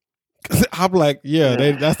politics. I'm like,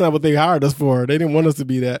 that's not what they hired us for. They didn't want us to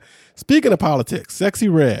be that. Speaking of politics,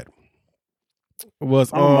 Sexyy Red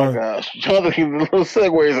was on. Oh my gosh, Jonathan, the little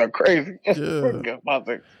segues are crazy.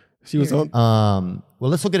 Politics. She was on.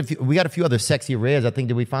 Well, let's look at a few. We got a few other Sexyy Reds. I think,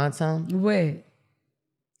 did we find some? Wait.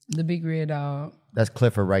 The big red dog. That's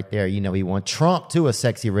Clifford right there. He won. Trump, too, a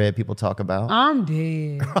Sexyy Red people talk about. I'm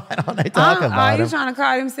dead. Right on, they talk about Are you him. trying to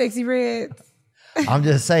call them Sexyy Reds? I'm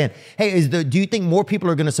just saying. Hey, do you think more people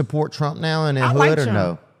are going to support Trump now in the hood like or Trump.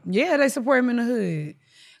 no? Yeah, they support him in the hood.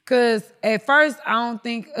 Because at first, I don't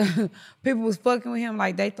think people was fucking with him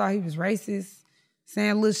like they thought he was racist,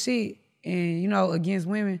 saying little shit, and, against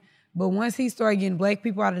women. But once he started getting black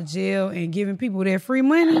people out of jail and giving people their free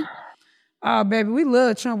money, oh, baby, we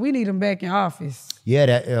love Trump. We need him back in office. Yeah,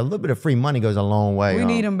 a little bit of free money goes a long way. We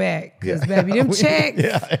need him back. Because, baby, them checks.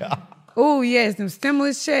 Oh, yes, them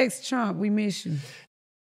stimulus checks, Trump, we miss you.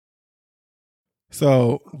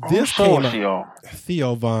 So this came out,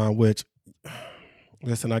 Theo Von, which,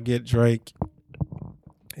 listen, I get Drake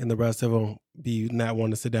and the rest of them be not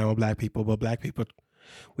wanting to sit down with black people, but black people,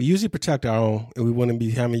 we usually protect our own, and we wouldn't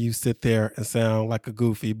be having you sit there and sound like a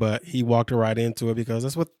goofy, but he walked right into it because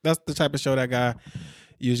that's the type of show that guy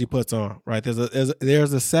usually puts on, right?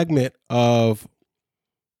 There's a segment of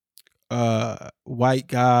white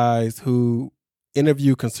guys who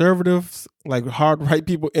interview conservatives, like hard right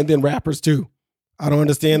people, and then rappers too. I don't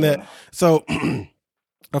understand that. So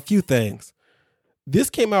a few things. This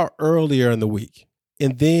came out earlier in the week,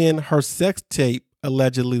 and then her sex tape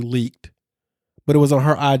allegedly leaked, but it was on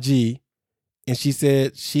her IG, and she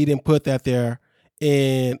said she didn't put that there.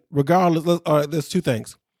 And regardless, there's 2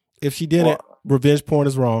 things. If she didn't, revenge porn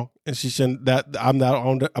is wrong, and she shouldn't. That I'm not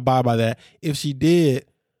on to abide by that. If she did,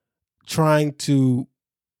 trying to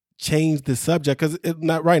change the subject, because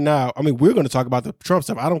not right now. I mean, we're going to talk about the Trump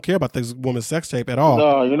stuff. I don't care about this woman's sex tape at all.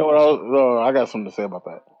 No, you know what? I got something to say about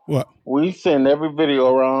that. What? We send every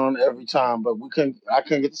video around every time, but I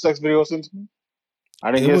couldn't get the sex video sent to me.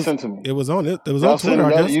 I didn't get it sent to me. It was on it. It was on Twitter.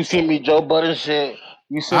 I guess. You sent me Joe Budden shit.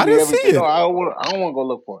 You sent me everything. No, I don't want to go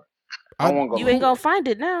look for it. You ain't gonna find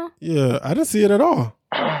it now. Yeah, I didn't see it at all.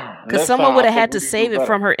 Because someone would have had to save it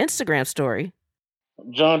from her Instagram story.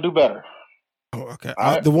 John, do better. Oh, okay.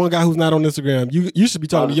 The one guy who's not on Instagram, you should be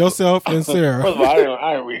talking to yourself and Sarah. First of all, I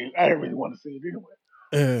didn't really want to see it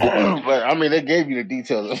anyway. But I mean, they gave you the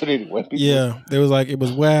details of it anyway. They was like, it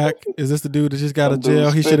was whack. Is this the dude that just got out of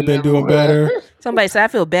jail? He should have been doing better. Somebody said, I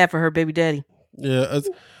feel bad for her baby daddy. Yeah.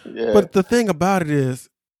 But the thing about it is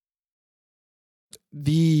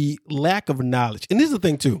the lack of knowledge. And this is the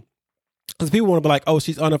thing too. Because people want to be like, oh,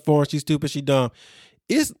 she's uninformed, she's stupid, she's dumb.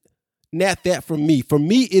 It's not that for me. For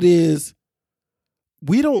me, it is,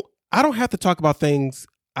 I don't have to talk about things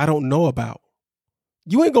I don't know about.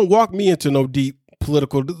 You ain't going to walk me into no deep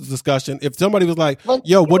political discussion. If somebody was like,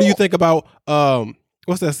 yo, what do you think about,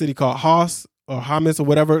 what's that city called? Hamas or Hamas or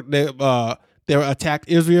whatever? They attacked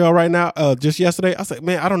Israel right now, just yesterday. I said,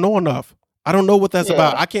 man, I don't know enough. I don't know what that's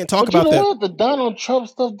about. I can't talk about that. You know what? The Donald Trump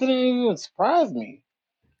stuff didn't even surprise me.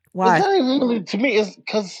 Why? It's not even really, to me, it's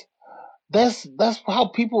because that's how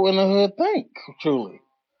people in the hood think, truly.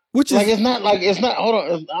 Which is like, hold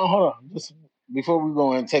on. Just before we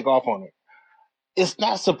go and take off on it. It's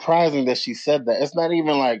not surprising that she said that. It's not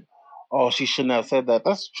even like, oh, she shouldn't have said that.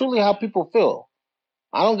 That's truly how people feel.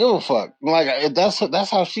 I don't give a fuck. Like, that's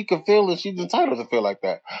how she can feel, and she's entitled to feel like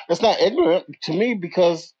that. It's not ignorant to me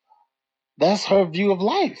because that's her view of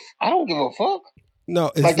life. I don't give a fuck.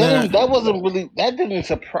 No, it's like not. That wasn't really. That didn't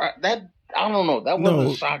surprise. That I don't know. That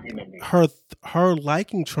wasn't shocking to me. Her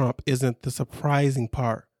liking Trump isn't the surprising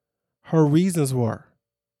part. Her reasons were,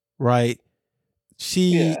 right?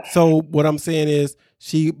 So what I'm saying is,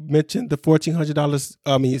 she mentioned the $1,400.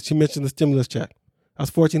 I mean, she mentioned the stimulus check.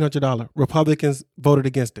 That's $1,400. Republicans voted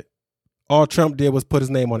against it. All Trump did was put his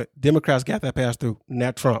name on it. Democrats got that passed through,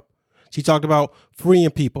 not Trump. She talked about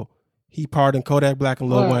freeing people. He pardoned Kodak Black and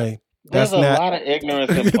Lil Wayne. There's a lot of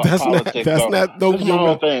ignorance in politics. That's not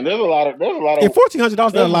no thing. There's a lot of. And $1,400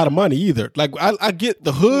 not a lot of money either. Like I get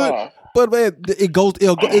the hood, but man, it goes.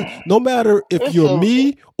 No matter if you're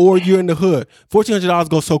me or you're in the hood, $1,400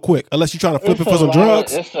 goes so quick. Unless you're trying to flip it for some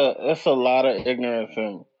drugs. It's a lot of ignorance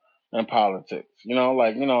in politics.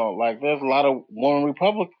 Like there's a lot of women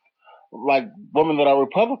that are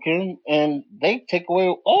Republican, and they take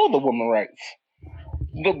away all the women rights.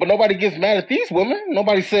 But nobody gets mad at these women.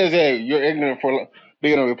 Nobody says, hey, you're ignorant for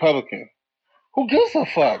being a Republican. Who gives a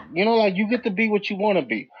fuck? You get to be what you want to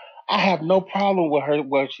be. I have no problem with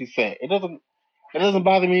what she said. It doesn't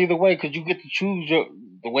bother me either way because you get to choose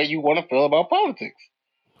the way you want to feel about politics.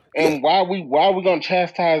 And why are we going to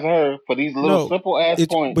chastise her for these little simple ass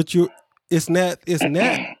points? But it's not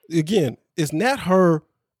again, it's not her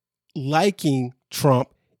liking Trump.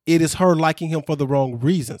 It is her liking him for the wrong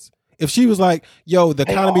reasons. If she was like, yo, the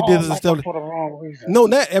economy did this and stuff. For the wrong reason. No,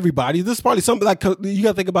 not everybody. This is probably something like, you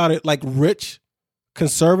got to think about it, like rich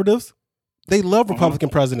conservatives. They love Republican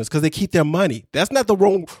presidents because they keep their money. That's not the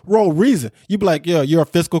wrong reason. You be like, yo, you're a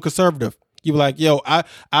fiscal conservative. You be like, yo, I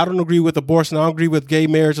don't agree with abortion. I don't agree with gay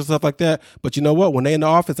marriage and stuff like that. But you know what? When they in the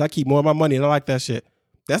office, I keep more of my money and I like that shit.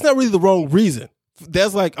 That's not really the wrong reason.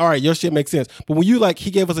 That's like, all right, your shit makes sense. But when you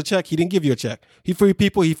he gave us a check, he didn't give you a check. He freed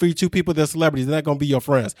people. He freed 2 people. They're celebrities. They're not going to be your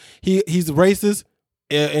friends. He's racist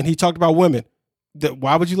and he talked about women.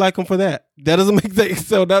 Why would you like him for that? That doesn't make sense.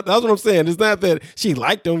 So that's what I'm saying. It's not that she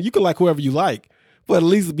liked him. You can like whoever you like, but at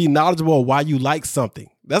least be knowledgeable of why you like something.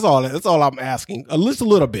 That's all I'm asking. At least a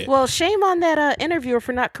little bit. Well, shame on that interviewer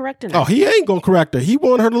for not correcting her. Oh, he ain't going to correct her. He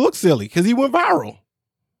wanted her to look silly because he went viral.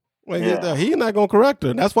 He's not going to correct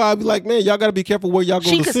her. That's why I be like, man, y'all got to be careful where y'all go to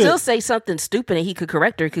sit. She could still say something stupid and he could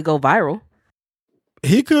correct her. It could go viral.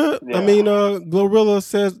 He could. Yeah. I mean, Glorilla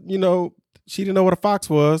says, she didn't know what a fox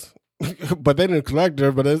was, but they didn't correct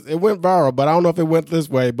her, but it went viral. But I don't know if it went this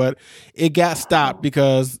way, but it got stopped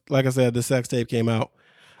because, like I said, the sex tape came out.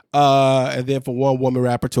 And then from one woman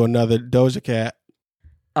rapper to another, Doja Cat.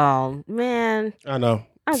 Oh, man. I know.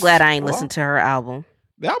 I'm glad I ain't listened to her album.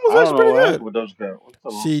 The album was actually pretty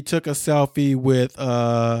good. She took a selfie with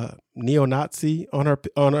neo-Nazi on her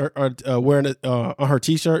wearing it on her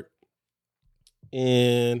t-shirt,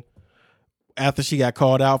 and after she got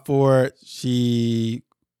called out for it, she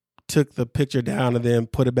took the picture down and then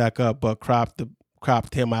put it back up, but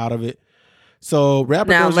cropped him out of it. So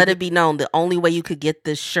rapper now let it be known, the only way you could get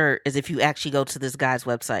this shirt is if you actually go to this guy's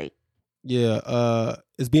website. Yeah,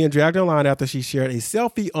 is being dragged online after she shared a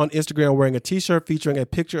selfie on Instagram wearing a t-shirt featuring a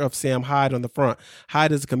picture of Sam Hyde on the front.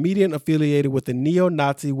 Hyde is a comedian affiliated with the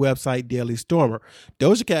neo-Nazi website Daily Stormer.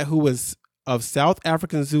 Doja Cat, who was of South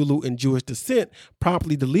African Zulu and Jewish descent,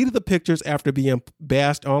 promptly deleted the pictures after being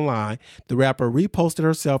bashed online. The rapper reposted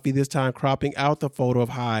her selfie, this time cropping out the photo of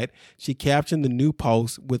Hyde. She captioned the new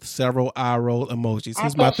post with several eye roll emojis.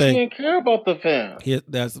 Here's my thing. She didn't care about the fans.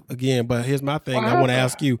 But here's my thing. I want to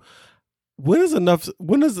ask you, when is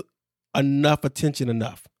enough attention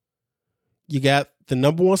enough. You got the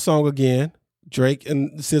number one song again. Drake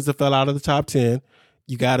and SZA fell out of the top 10.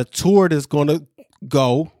 You got a tour that's going to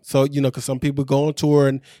go. So, because some people go on tour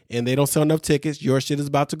and they don't sell enough tickets. Your shit is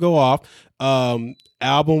about to go off.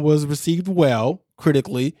 Album was received well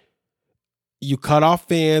critically. You cut off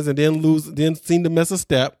fans and then seem to miss a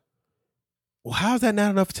step. Well, how is that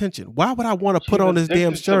not enough attention? Why would I want to put on this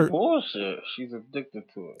damn shirt? Bullshit. She's addicted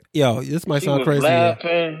to it. Yo, this might sound crazy.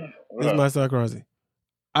 Laughing. This might sound crazy.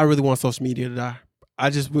 I really want social media to die.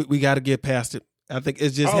 We got to get past it. I think it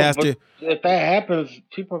just has to. If that happens,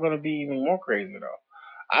 people are going to be even more crazy, though.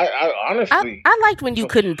 I honestly, I liked when you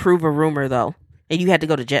couldn't prove a rumor though, and you had to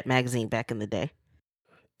go to Jet Magazine back in the day.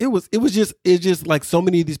 It's just like so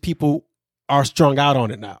many of these people are strung out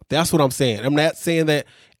on it now. That's what I'm saying. I'm not saying that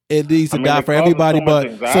it needs to die for everybody,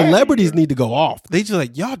 but celebrities need to go off. They just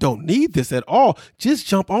like, y'all don't need this at all. Just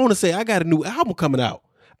jump on and say, I got a new album coming out.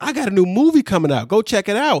 I got a new movie coming out. Go check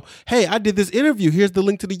it out. Hey, I did this interview. Here's the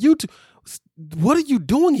link to the YouTube. What are you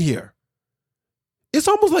doing here? It's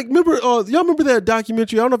almost like, y'all remember that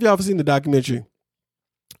documentary? I don't know if y'all ever seen the documentary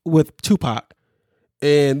with Tupac.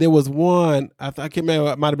 And there was one, I can't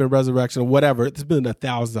remember, it might have been Resurrection or whatever. There's been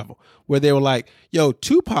 1,000 of them where they were like, yo,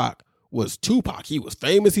 Tupac was Tupac. He was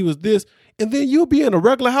famous. He was this. And then you'll be in a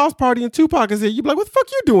regular house party and Tupac is there. You'll be like, what the fuck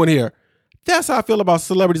you doing here? That's how I feel about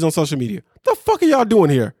celebrities on social media. The fuck are y'all doing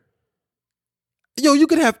here? Yo, you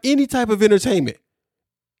could have any type of entertainment.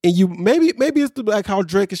 And you maybe it's like how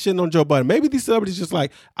Drake is shitting on Joe Budden. Maybe these celebrities just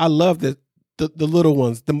like, I love that the little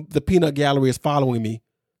ones, the peanut gallery is following me.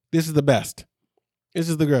 This is the best. This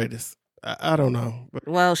is the greatest. I don't know.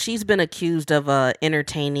 Well, she's been accused of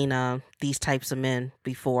entertaining these types of men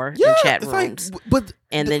before in chat rooms.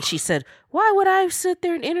 And then she said, why would I sit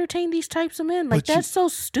there and entertain these types of men? Like, that's so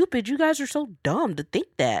stupid. You guys are so dumb to think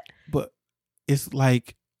that. But it's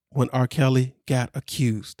like when R. Kelly got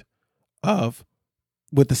accused of,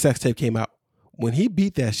 when the sex tape came out. When he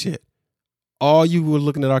beat that shit, all you were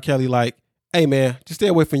looking at R. Kelly like, hey, man, just stay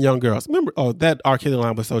away from young girls. Remember, that R. Kelly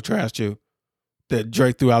line was so trash, too. That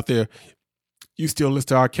Drake threw out there, you still listen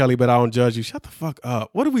to R. Kelly, but I don't judge you. Shut the fuck up.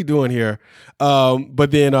 What are we doing here?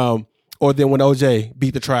 But then, or then when OJ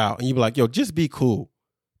beat the trial, and you be like, yo, just be cool.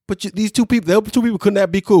 But these two people, the other two people could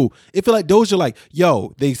not be cool. It feel like Doja like,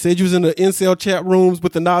 yo, they said you was in the incel chat rooms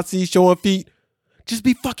with the Nazis showing feet. Just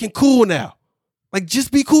be fucking cool now. Like,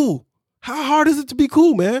 just be cool. How hard is it to be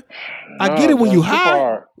cool, man? I get it when you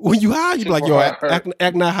high. When you high, you be like, yo,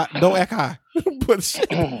 act not high. Don't act high. But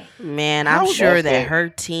shit. Man, I'm sure that her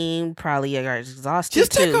team probably are exhausted.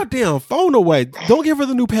 Just take her damn phone away. Don't give her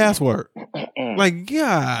the new password. Like,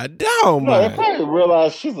 god damn, man. They probably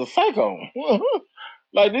realize she's a psycho.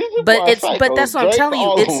 Like, these people but are it's psychos. but that's what I'm Drake, telling you.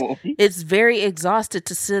 all of them. It's very exhausted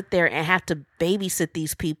to sit there and have to babysit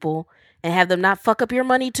these people and have them not fuck up your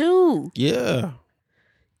money too. Yeah.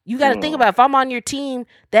 You got to think about it. If I'm on your team,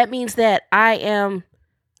 that means that I am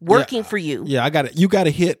working for you. Yeah, you got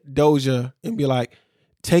to hit Doja and be like,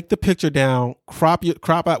 take the picture down, crop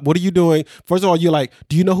out. What are you doing? First of all, you're like,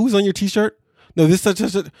 do you know who's on your t-shirt? No, this such.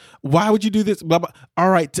 Why would you do this? Blah, blah. All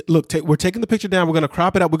right, look, we're taking the picture down. We're gonna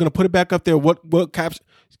crop it up. We're gonna put it back up there. What caption?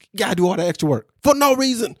 You gotta do all that extra work for no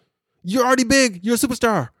reason. You're already big. You're a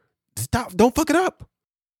superstar. Stop. Don't fuck it up.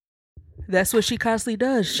 That's what she constantly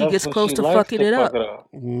does. She gets close to fucking it up.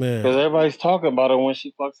 Man. Because everybody's talking about her when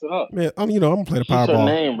she fucks it up. Man, I'm gonna play the Powerball. She's her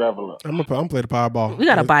name reveler. I'm gonna play the Powerball. We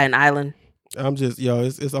gotta buy an island. I'm just,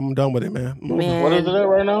 I'm done with it, man. What is it at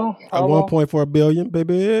right now? 1.4 billion,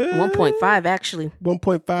 baby. 1.5 actually.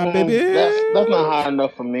 1.5, baby. That's not high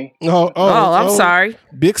enough for me. Oh, I'm sorry.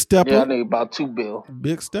 Big stepper. Yeah, I need about $2 billion.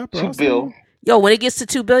 Big stepper. $2 billion. Yo, when it gets to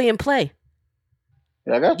 $2 billion, play.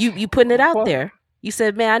 Yeah, I got you putting it out there. You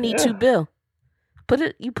said, man, I need $2 billion.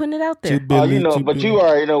 You putting it out there. $2 billion, but you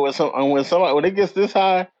already know when it gets this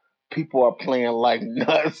high, people are playing like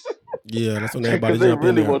nuts. Yeah, that's when everybody they jump in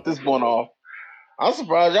really there. want this one off. I'm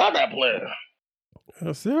surprised y'all not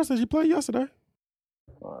playing. Sarah said she played yesterday.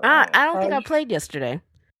 I don't think I played yesterday.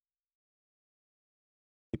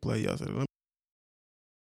 He played yesterday. I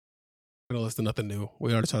don't listen to nothing new.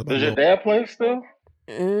 We already talked about. Does your dad play still?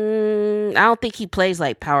 I don't think he plays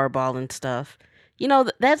like Powerball and stuff. You know,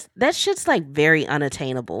 that shit's like very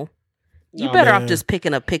unattainable. You better off just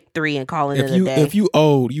picking a pick 3 and calling it a day. If you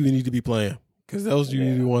old, you need to be playing because those you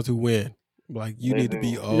need to be the ones who win. Like you need to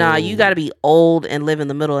be old. Nah, you got to be old and live in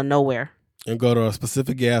the middle of nowhere and go to a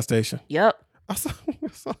specific gas station. Yep. I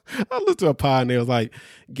listened to a pod and it was like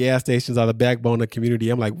gas stations are the backbone of the community.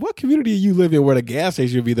 I'm like, what community you live in where the gas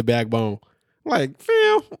station would be the backbone? I'm like,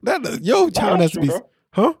 fam, your town has to be,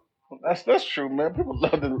 huh? That's true, man.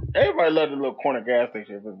 Everybody love the little corner gas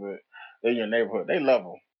station. in your neighborhood. They love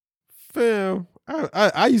them. Fam,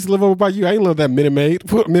 I used to live over by you. I ain't love that Minute Man.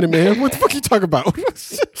 What the fuck you talking about?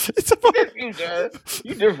 It's about you, Jazz.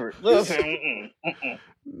 You different. Listen,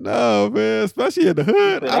 no, man. Especially in the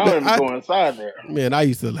hood. I don't even go inside there. Man, I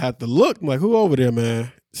used to have to look. I'm like, who over there,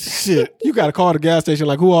 man? Shit. You got to call the gas station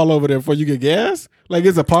like, who all over there before you get gas? Like,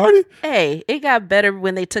 it's a party? Hey, it got better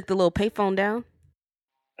when they took the little payphone down.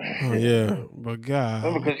 Oh, yeah. But God.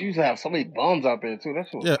 No, because you used to have so many bums out there, too.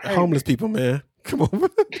 That's what crazy. Homeless people, man. Come on.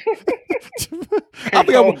 I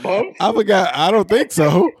forgot. I don't think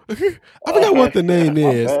so. I forgot what the name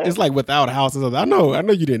is. It's like without houses. I know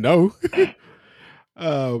you didn't know.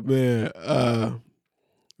 Oh man.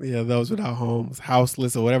 Yeah, those without homes,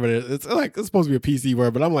 houseless or whatever it is. It's supposed to be a PC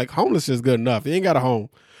word, but I'm like, homeless is good enough. You ain't got a home.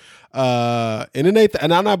 And then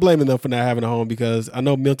and I'm not blaming them for not having a home because I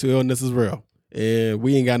know mental illness is real. And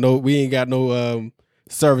we ain't got no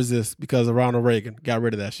services because of Ronald Reagan got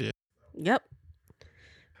rid of that shit. Yep.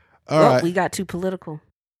 All right. We got too political.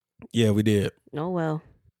 Yeah, we did. Oh well.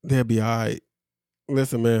 They'll be all right.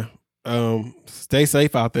 Listen, man. Stay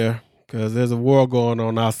safe out there because there's a war going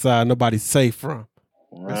on outside. Nobody's safe from.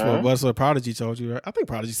 That's what Prodigy told you. Right? I think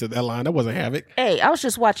Prodigy said that line. That wasn't Havoc. Hey, I was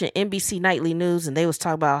just watching NBC Nightly News, and they was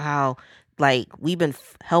talking about how like we've been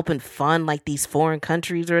helping fund like these foreign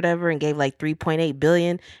countries or whatever, and gave like $3.8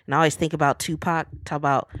 billion. And I always think about Tupac. Talk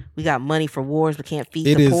about we got money for wars, but can't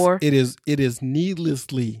feed the poor. It is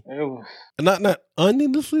needlessly, not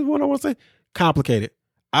unneedlessly. What I want to say, complicated.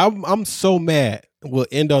 I'm so mad. We'll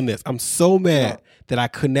end on this. I'm so mad that I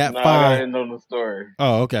could not find. I gotta end on the story.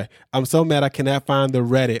 Oh, okay. I'm so mad I cannot find the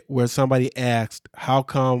Reddit where somebody asked, "How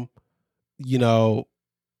come, the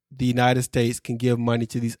United States can give money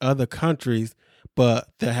to these other countries, but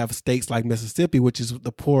they have states like Mississippi, which is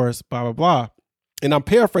the poorest, blah, blah, blah." And I'm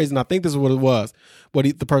paraphrasing. I think this is what it was, what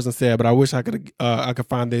the person said, but I wish I could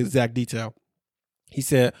find the exact detail. He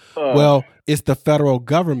said, well, it's the federal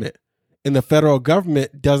government, and the federal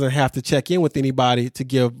government doesn't have to check in with anybody to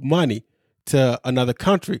give money to another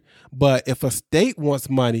country. But if a state wants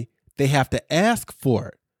money, they have to ask for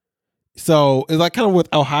it. So it's like kind of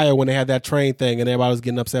with Ohio when they had that train thing and everybody was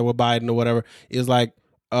getting upset with Biden or whatever. It's like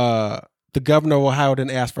the governor of Ohio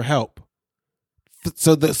didn't ask for help.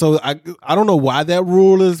 So I don't know why that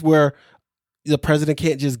rule is where the president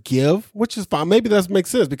can't just give, which is fine. Maybe that makes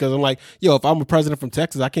sense because I'm like, if I'm a president from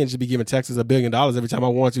Texas, I can't just be giving Texas $1 billion every time I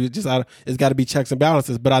want to. It's got to be checks and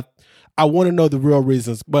balances. But I want to know the real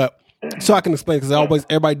reasons. But so I can explain because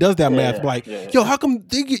everybody does that math. Like, how come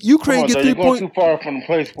Ukraine get 3 points? Too far from the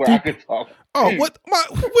place where I can talk. Oh, what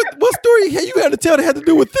story you had to tell that had to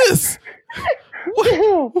do with this?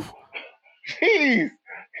 Jeez.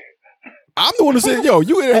 I'm the one who said,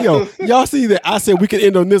 y'all see that I said we can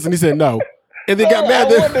end on this, and he said no, and then got mad.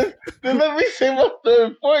 Then let me say my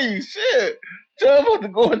story for you. Shit, I'm about to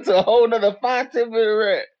go into a whole nother 5-10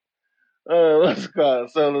 minute rant. What's it called?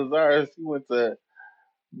 So Lazarus, he went to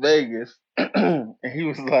Vegas, and he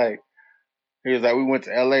was like, we went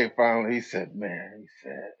to LA finally. He said, man,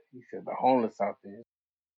 he said the homeless out there.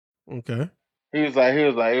 Okay. He said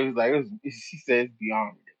it's beyond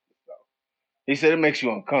ridiculous though. He said it makes you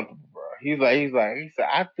uncomfortable, bro. He said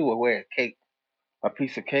I threw away a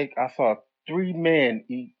piece of cake. I saw 3 men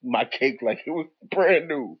eat my cake like it was brand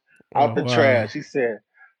new out the trash. He said,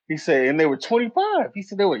 and they were 25. He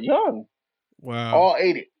said they were young. Wow.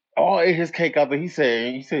 All ate his cake out there. He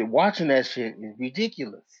said watching that shit is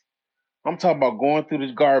ridiculous. I'm talking about going through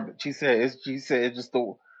the garbage. He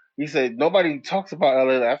said nobody talks about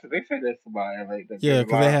LA. They say that's about LA. Yeah,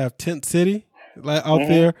 because they have Tent City out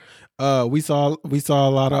there. We saw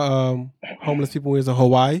a lot of homeless people when we was in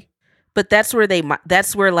Hawaii. But that's where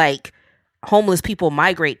like homeless people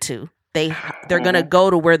migrate to. They're gonna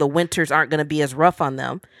go to where the winters aren't gonna be as rough on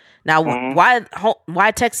them. Now,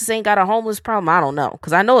 why Texas ain't got a homeless problem, I don't know.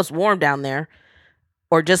 Because I know it's warm down there.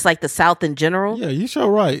 Or just like the South in general. Yeah, you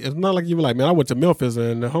sure right. It's not like you were like, man, I went to Memphis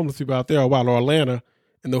and the homeless people out there are wild, or Atlanta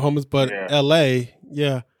and the homeless, but L.A.,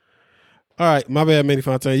 yeah. All right, my bad, Manny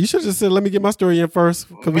Fontaine. You should have just said, let me get my story in first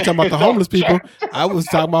because we talking about the homeless people. I was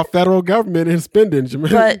talking about federal government and spending,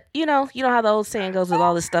 Jermaine. But, you know how the old saying goes with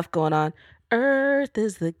all this stuff going on. Earth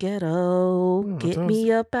is the ghetto. Get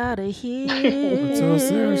me up out of here. So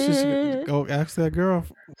Sarah, she should go ask that girl.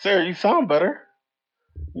 Sarah, you sound better.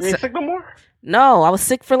 You ain't sick no more? No, I was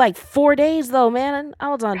sick for like 4 days though, man. I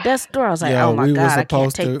was on death's door. I was like, oh my God, I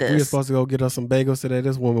can't take this. We were supposed to go get us some bagels today.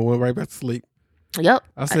 This woman went right back to sleep. Yep,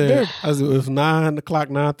 I said, it was 9 o'clock,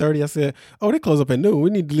 9:30. I said, they close up at noon. We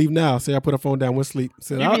need to leave now. So I put her phone down, went sleep.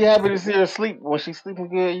 Said, you be happy to see her sleep. When she's sleeping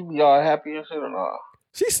good, you be all happy and shit or not?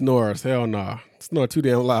 She snores. Hell no. Snore too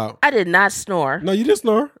damn loud. I did not snore. No, you didn't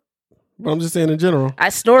snore. But I'm just saying in general. I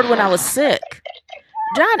snored when I was sick.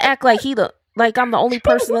 John act like I'm the only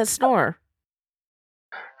person that snore.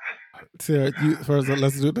 Sarah, first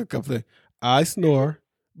let's do a couple things. I snore,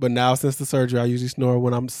 but now since the surgery, I usually snore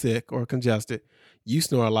when I'm sick or congested. You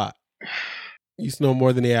snore a lot. You snore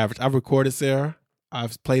more than the average. I've recorded Sarah.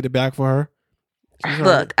 I've played it back for her.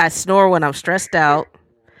 Look, I snore when I'm stressed out,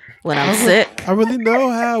 when I'm sick. I really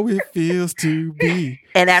know how it feels to be.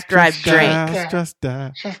 And after I drink. Stressed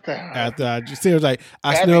out. After Sarah's like,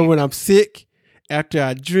 I snore when I'm sick, after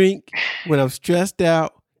I drink, when I'm stressed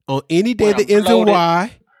out, on any day that ends in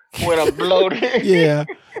Y. When I'm bloated. Yeah.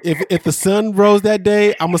 If the sun rose that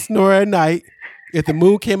day, I'm a snore at night. If the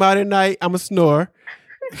moon came out at night, I'm a snore.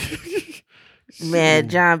 Man,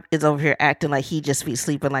 John is over here acting like he just be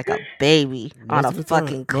sleeping like a baby on a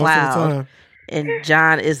fucking cloud. And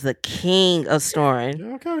John is the king of snoring.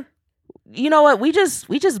 Yeah, okay. You know what? We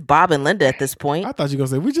just Bob and Linda at this point. I thought you were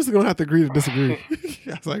gonna say we just gonna have to agree to disagree.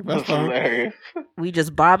 I was like, that's fine. We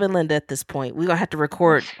just Bob and Linda at this point. We're gonna have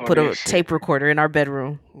to put a tape recorder in our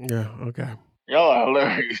bedroom. Yeah, okay. Y'all are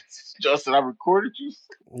hilarious. Justin, I recorded you.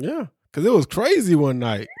 Yeah, because it was crazy one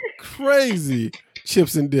night. Crazy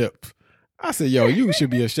chips and dip. I said, yo, you should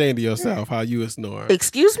be ashamed of yourself how you was snoring.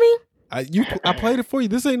 Excuse me? I played it for you.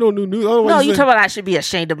 This ain't no new news. No, you talking about I should be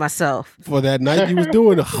ashamed of myself. For that night you was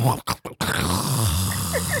doing it.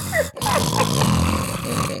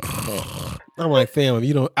 I'm like, fam, if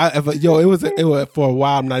you don't, it was for a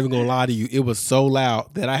while. I'm not even gonna lie to you. It was so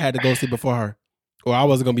loud that I had to go sleep before her, or I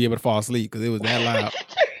wasn't gonna be able to fall asleep because it was that loud.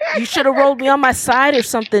 You should have rolled me on my side or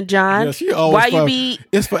something, John. Yeah, she always.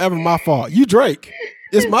 It's forever my fault. You Drake.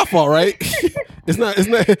 It's my fault, right? It's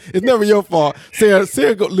never your fault. Sarah,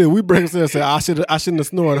 we bring Sarah. Say, I shouldn't have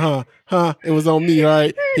snored, huh? It was on me, all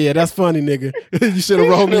right? Yeah, that's funny, nigga. You should have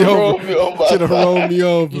rolled me over. Should have rolled me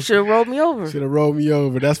over. You should have rolled me over. Should have rolled me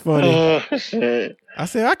over. That's funny. I said,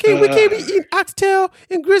 we can't be eating oxtail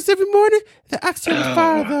and grits every morning. The oxtail was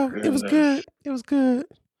fire though. It was good. It was good.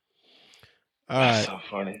 All right. That's so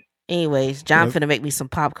funny. Anyways, John finna make me some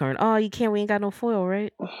popcorn. Oh, you can't. We ain't got no foil,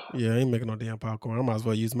 right? Yeah, I ain't making no damn popcorn. I might as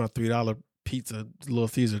well use my $3 pizza Little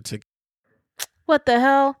Caesar ticket. What the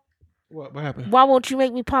hell? What happened? Why won't you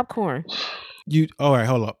make me popcorn? All right,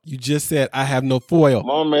 hold up. You just said I have no foil.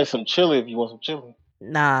 Mom made some chili if you want some chili.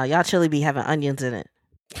 Nah, y'all chili be having onions in it.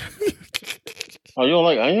 Oh, you don't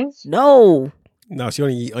like onions? No. No, she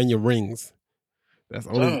only eat onion rings. That's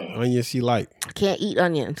the only onions she like. I can't eat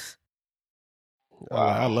onions. Wow.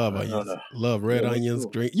 I love onions. Love red onions.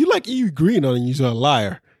 Green. You like eat green onions? You're a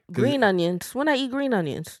liar. Green onions. When I eat green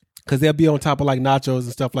onions. Because they'll be on top of like nachos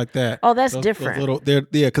and stuff like that. Oh, that's different.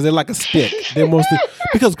 Because they're like a stick. They're mostly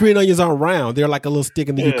because green onions aren't round. They're like a little stick,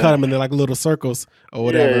 and then you cut them, and they're like little circles or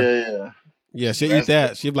whatever. Yeah, she'll eat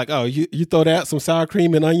that. She'll be like, "Oh, you throw that some sour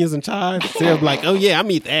cream and onions and chives." Sarah's be like, "Oh yeah,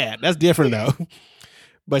 I'm eat that. That's different though."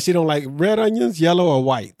 But she don't like red onions, yellow or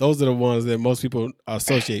white. Those are the ones that most people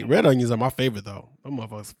associate. Red onions are my favorite though. Them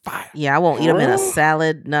motherfuckers fire. Yeah, I won't eat them in a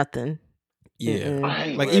salad. Nothing.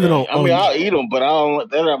 Yeah, like even on. I'll eat them, but I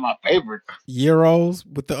don't. They're not my favorite. Gyros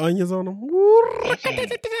with the onions on them.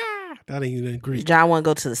 That ain't even Greek. John want to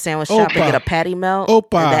go to the sandwich shop and get a patty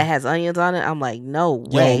melt that has onions on it. I'm like, no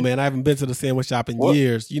way. Yo, man, I haven't been to the sandwich shop in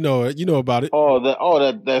years. You know about it.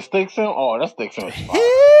 That steak sandwich. Oh, that steak sandwich.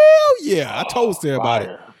 Hell yeah! I told Sarah about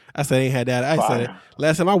it. I said I ain't had that. I said it.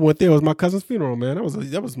 Last time I went there was my cousin's funeral. Man, that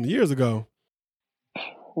was some years ago.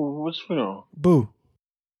 Which funeral? Boo.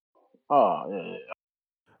 Oh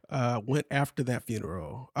yeah. Went after that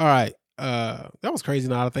funeral. All right. That was crazy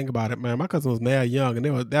now to think about it, man. My cousin was mad young,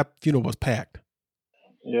 and that funeral was packed.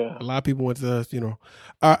 Yeah. A lot of people went to that funeral.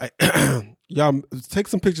 All right. Y'all take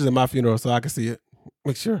some pictures of my funeral so I can see it.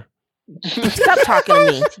 Make sure. Stop talking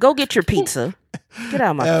to me. Go get your pizza. Get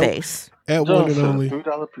out of my face. At one and only.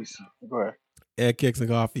 $3 pizza. Go ahead. At Kicks and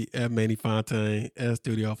Coffee, at Manny Fontaine, at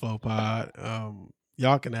Studio Flow Pod.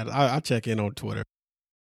 Y'all can add. I check in on Twitter,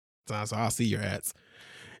 so I'll see your ads.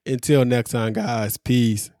 Until next time, guys.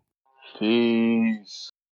 Peace. Peace.